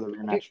that long for the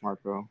rematch,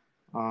 Marco.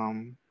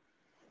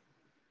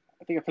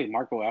 I think I played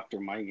Marco after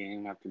my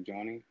game, after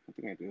Johnny. I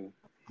think I do.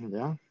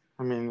 Yeah,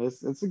 I mean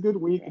it's a good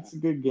week. Yeah. It's a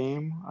good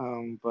game.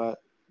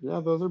 But yeah,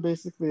 those are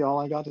basically all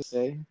I got to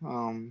say.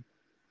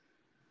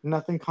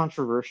 Nothing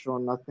controversial.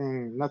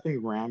 Nothing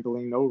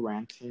rambling. No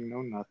ranting.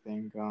 No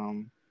nothing.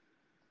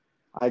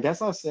 I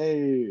guess I'll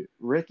say,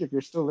 Rick, if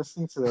you're still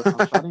listening to this,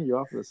 I'm shouting you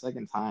out for the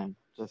second time.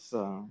 Just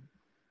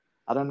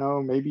I don't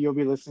know. Maybe you'll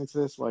be listening to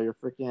this while you're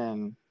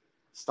freaking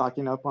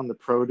stocking up on the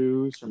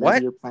produce, or maybe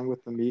What? you're playing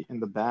with the meat in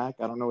the back.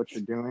 I don't know what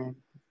you're doing,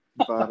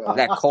 but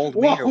That cold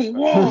whoa, meat or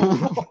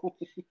what? whoa!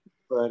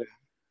 but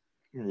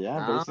yeah,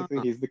 Ah,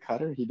 basically he's the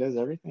cutter. He does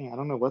everything. I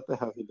don't know what the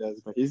hell he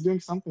does, but he's doing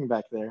something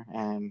back there.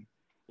 And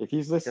if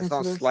he's just listening to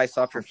don't this, slice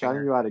off your I'm shouting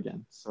finger. you out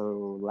again.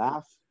 So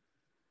laugh,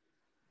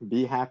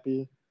 be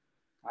happy,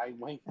 I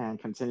wait. and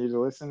continue to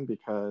listen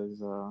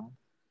because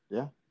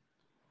yeah.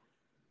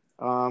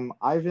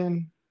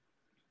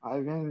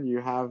 Ivan,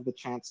 you have the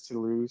chance to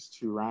lose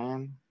to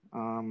Ryan.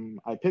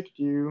 I picked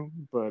you,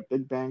 but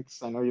Big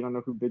Banks, I know you don't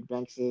know who Big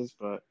Banks is,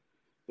 but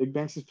Big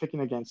Banks is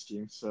picking against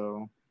you.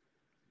 So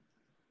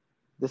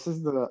this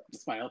is the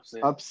It's my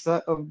upset.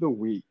 upset of the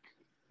week.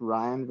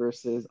 Ryan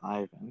versus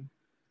Ivan.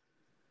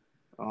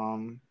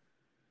 Um,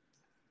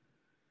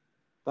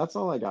 that's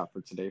all I got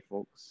for today,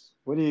 folks.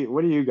 What do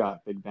you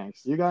got, Big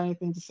Banks? You got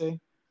anything to say?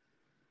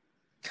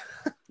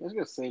 I was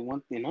gonna say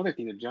another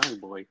thing to Johnny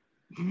Boy.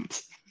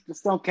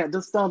 Just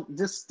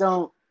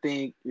don't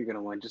think you're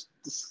gonna win. Just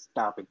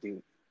stop it,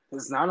 dude.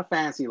 It's not a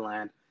fantasy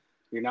land.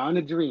 You're not in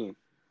a dream.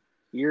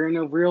 You're in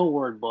the real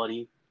world,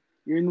 buddy.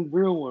 You're in the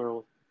real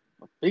world,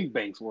 a Big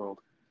Bank's world.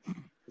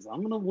 Cause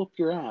I'm gonna whoop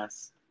your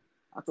ass.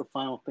 That's the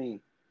final thing.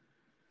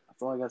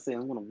 That's all I gotta say.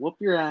 I'm gonna whoop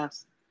your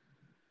ass,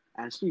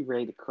 and just be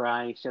ready to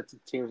cry, shed some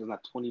tears on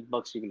that $20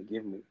 you're gonna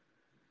give me.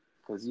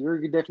 Cause you're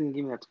definitely gonna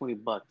give me that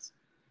 $20.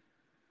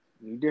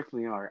 You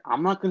definitely are.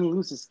 I'm not gonna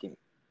lose this game.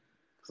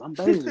 Because I'm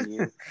better than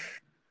you.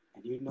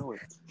 and you know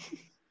it.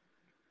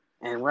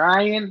 And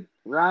Ryan,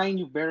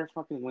 you better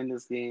fucking win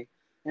this game,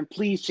 and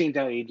please change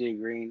out AJ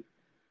Green,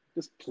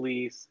 just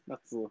please.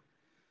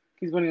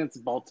 He's going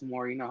against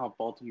Baltimore. You know how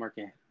Baltimore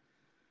can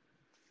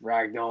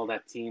ragdoll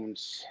that team. And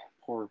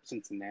poor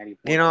Cincinnati.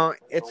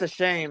 It's a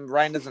shame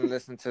Ryan doesn't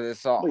listen to this.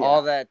 So But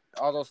yeah.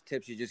 all those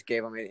tips you just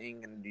gave him, it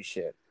ain't gonna do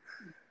shit.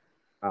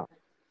 Oh.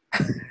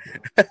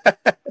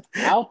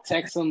 I'll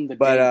text him the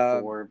But day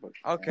before. But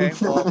okay,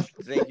 well,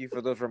 thank you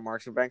for those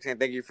remarks, Banks, and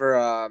thank you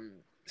for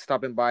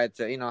stopping by.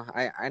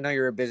 I know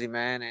you're a busy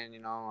man, and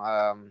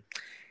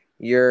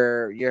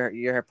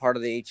you're part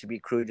of the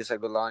HEB crew, just like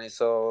Golani.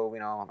 So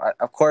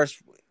of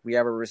course, we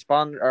have our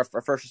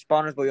first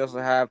responders, but we also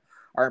have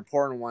our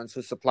important ones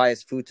who supply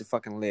us food to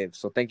fucking live.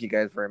 So thank you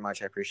guys very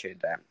much. I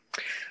appreciate that.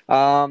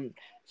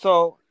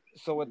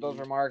 So with those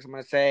remarks, I'm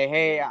gonna say,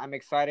 hey, I'm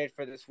excited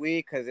for this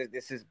week because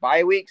this is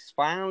bye weeks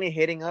finally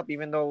hitting up.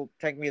 Even though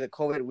technically the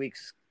COVID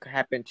weeks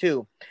happen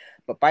too,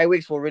 but bye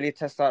weeks will really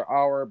test out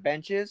our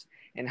benches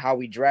and how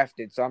we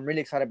drafted. So I'm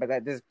really excited about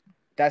that.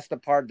 That's the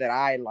part that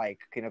I like,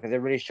 because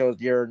it really shows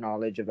your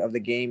knowledge of the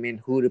game and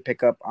who to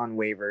pick up on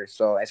waivers.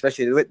 So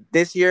especially with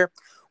this year,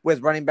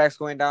 with running backs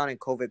going down and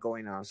COVID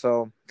going on,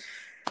 so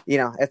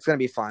it's gonna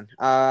be fun.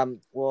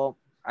 Well,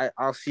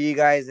 I'll see you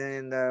guys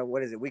in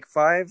week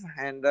 5,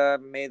 and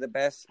may the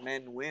best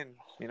men win.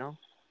 All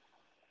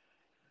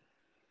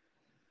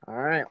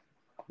right.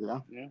 Yeah.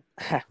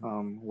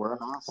 Wear a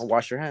mask. Well,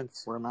 wash your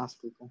hands. Wear a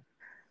mask, people.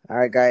 All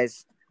right,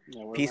 guys.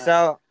 yeah, Peace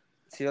out.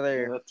 See you Yeah,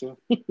 later. that too.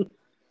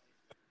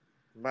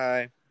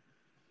 Bye.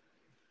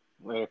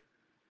 Later.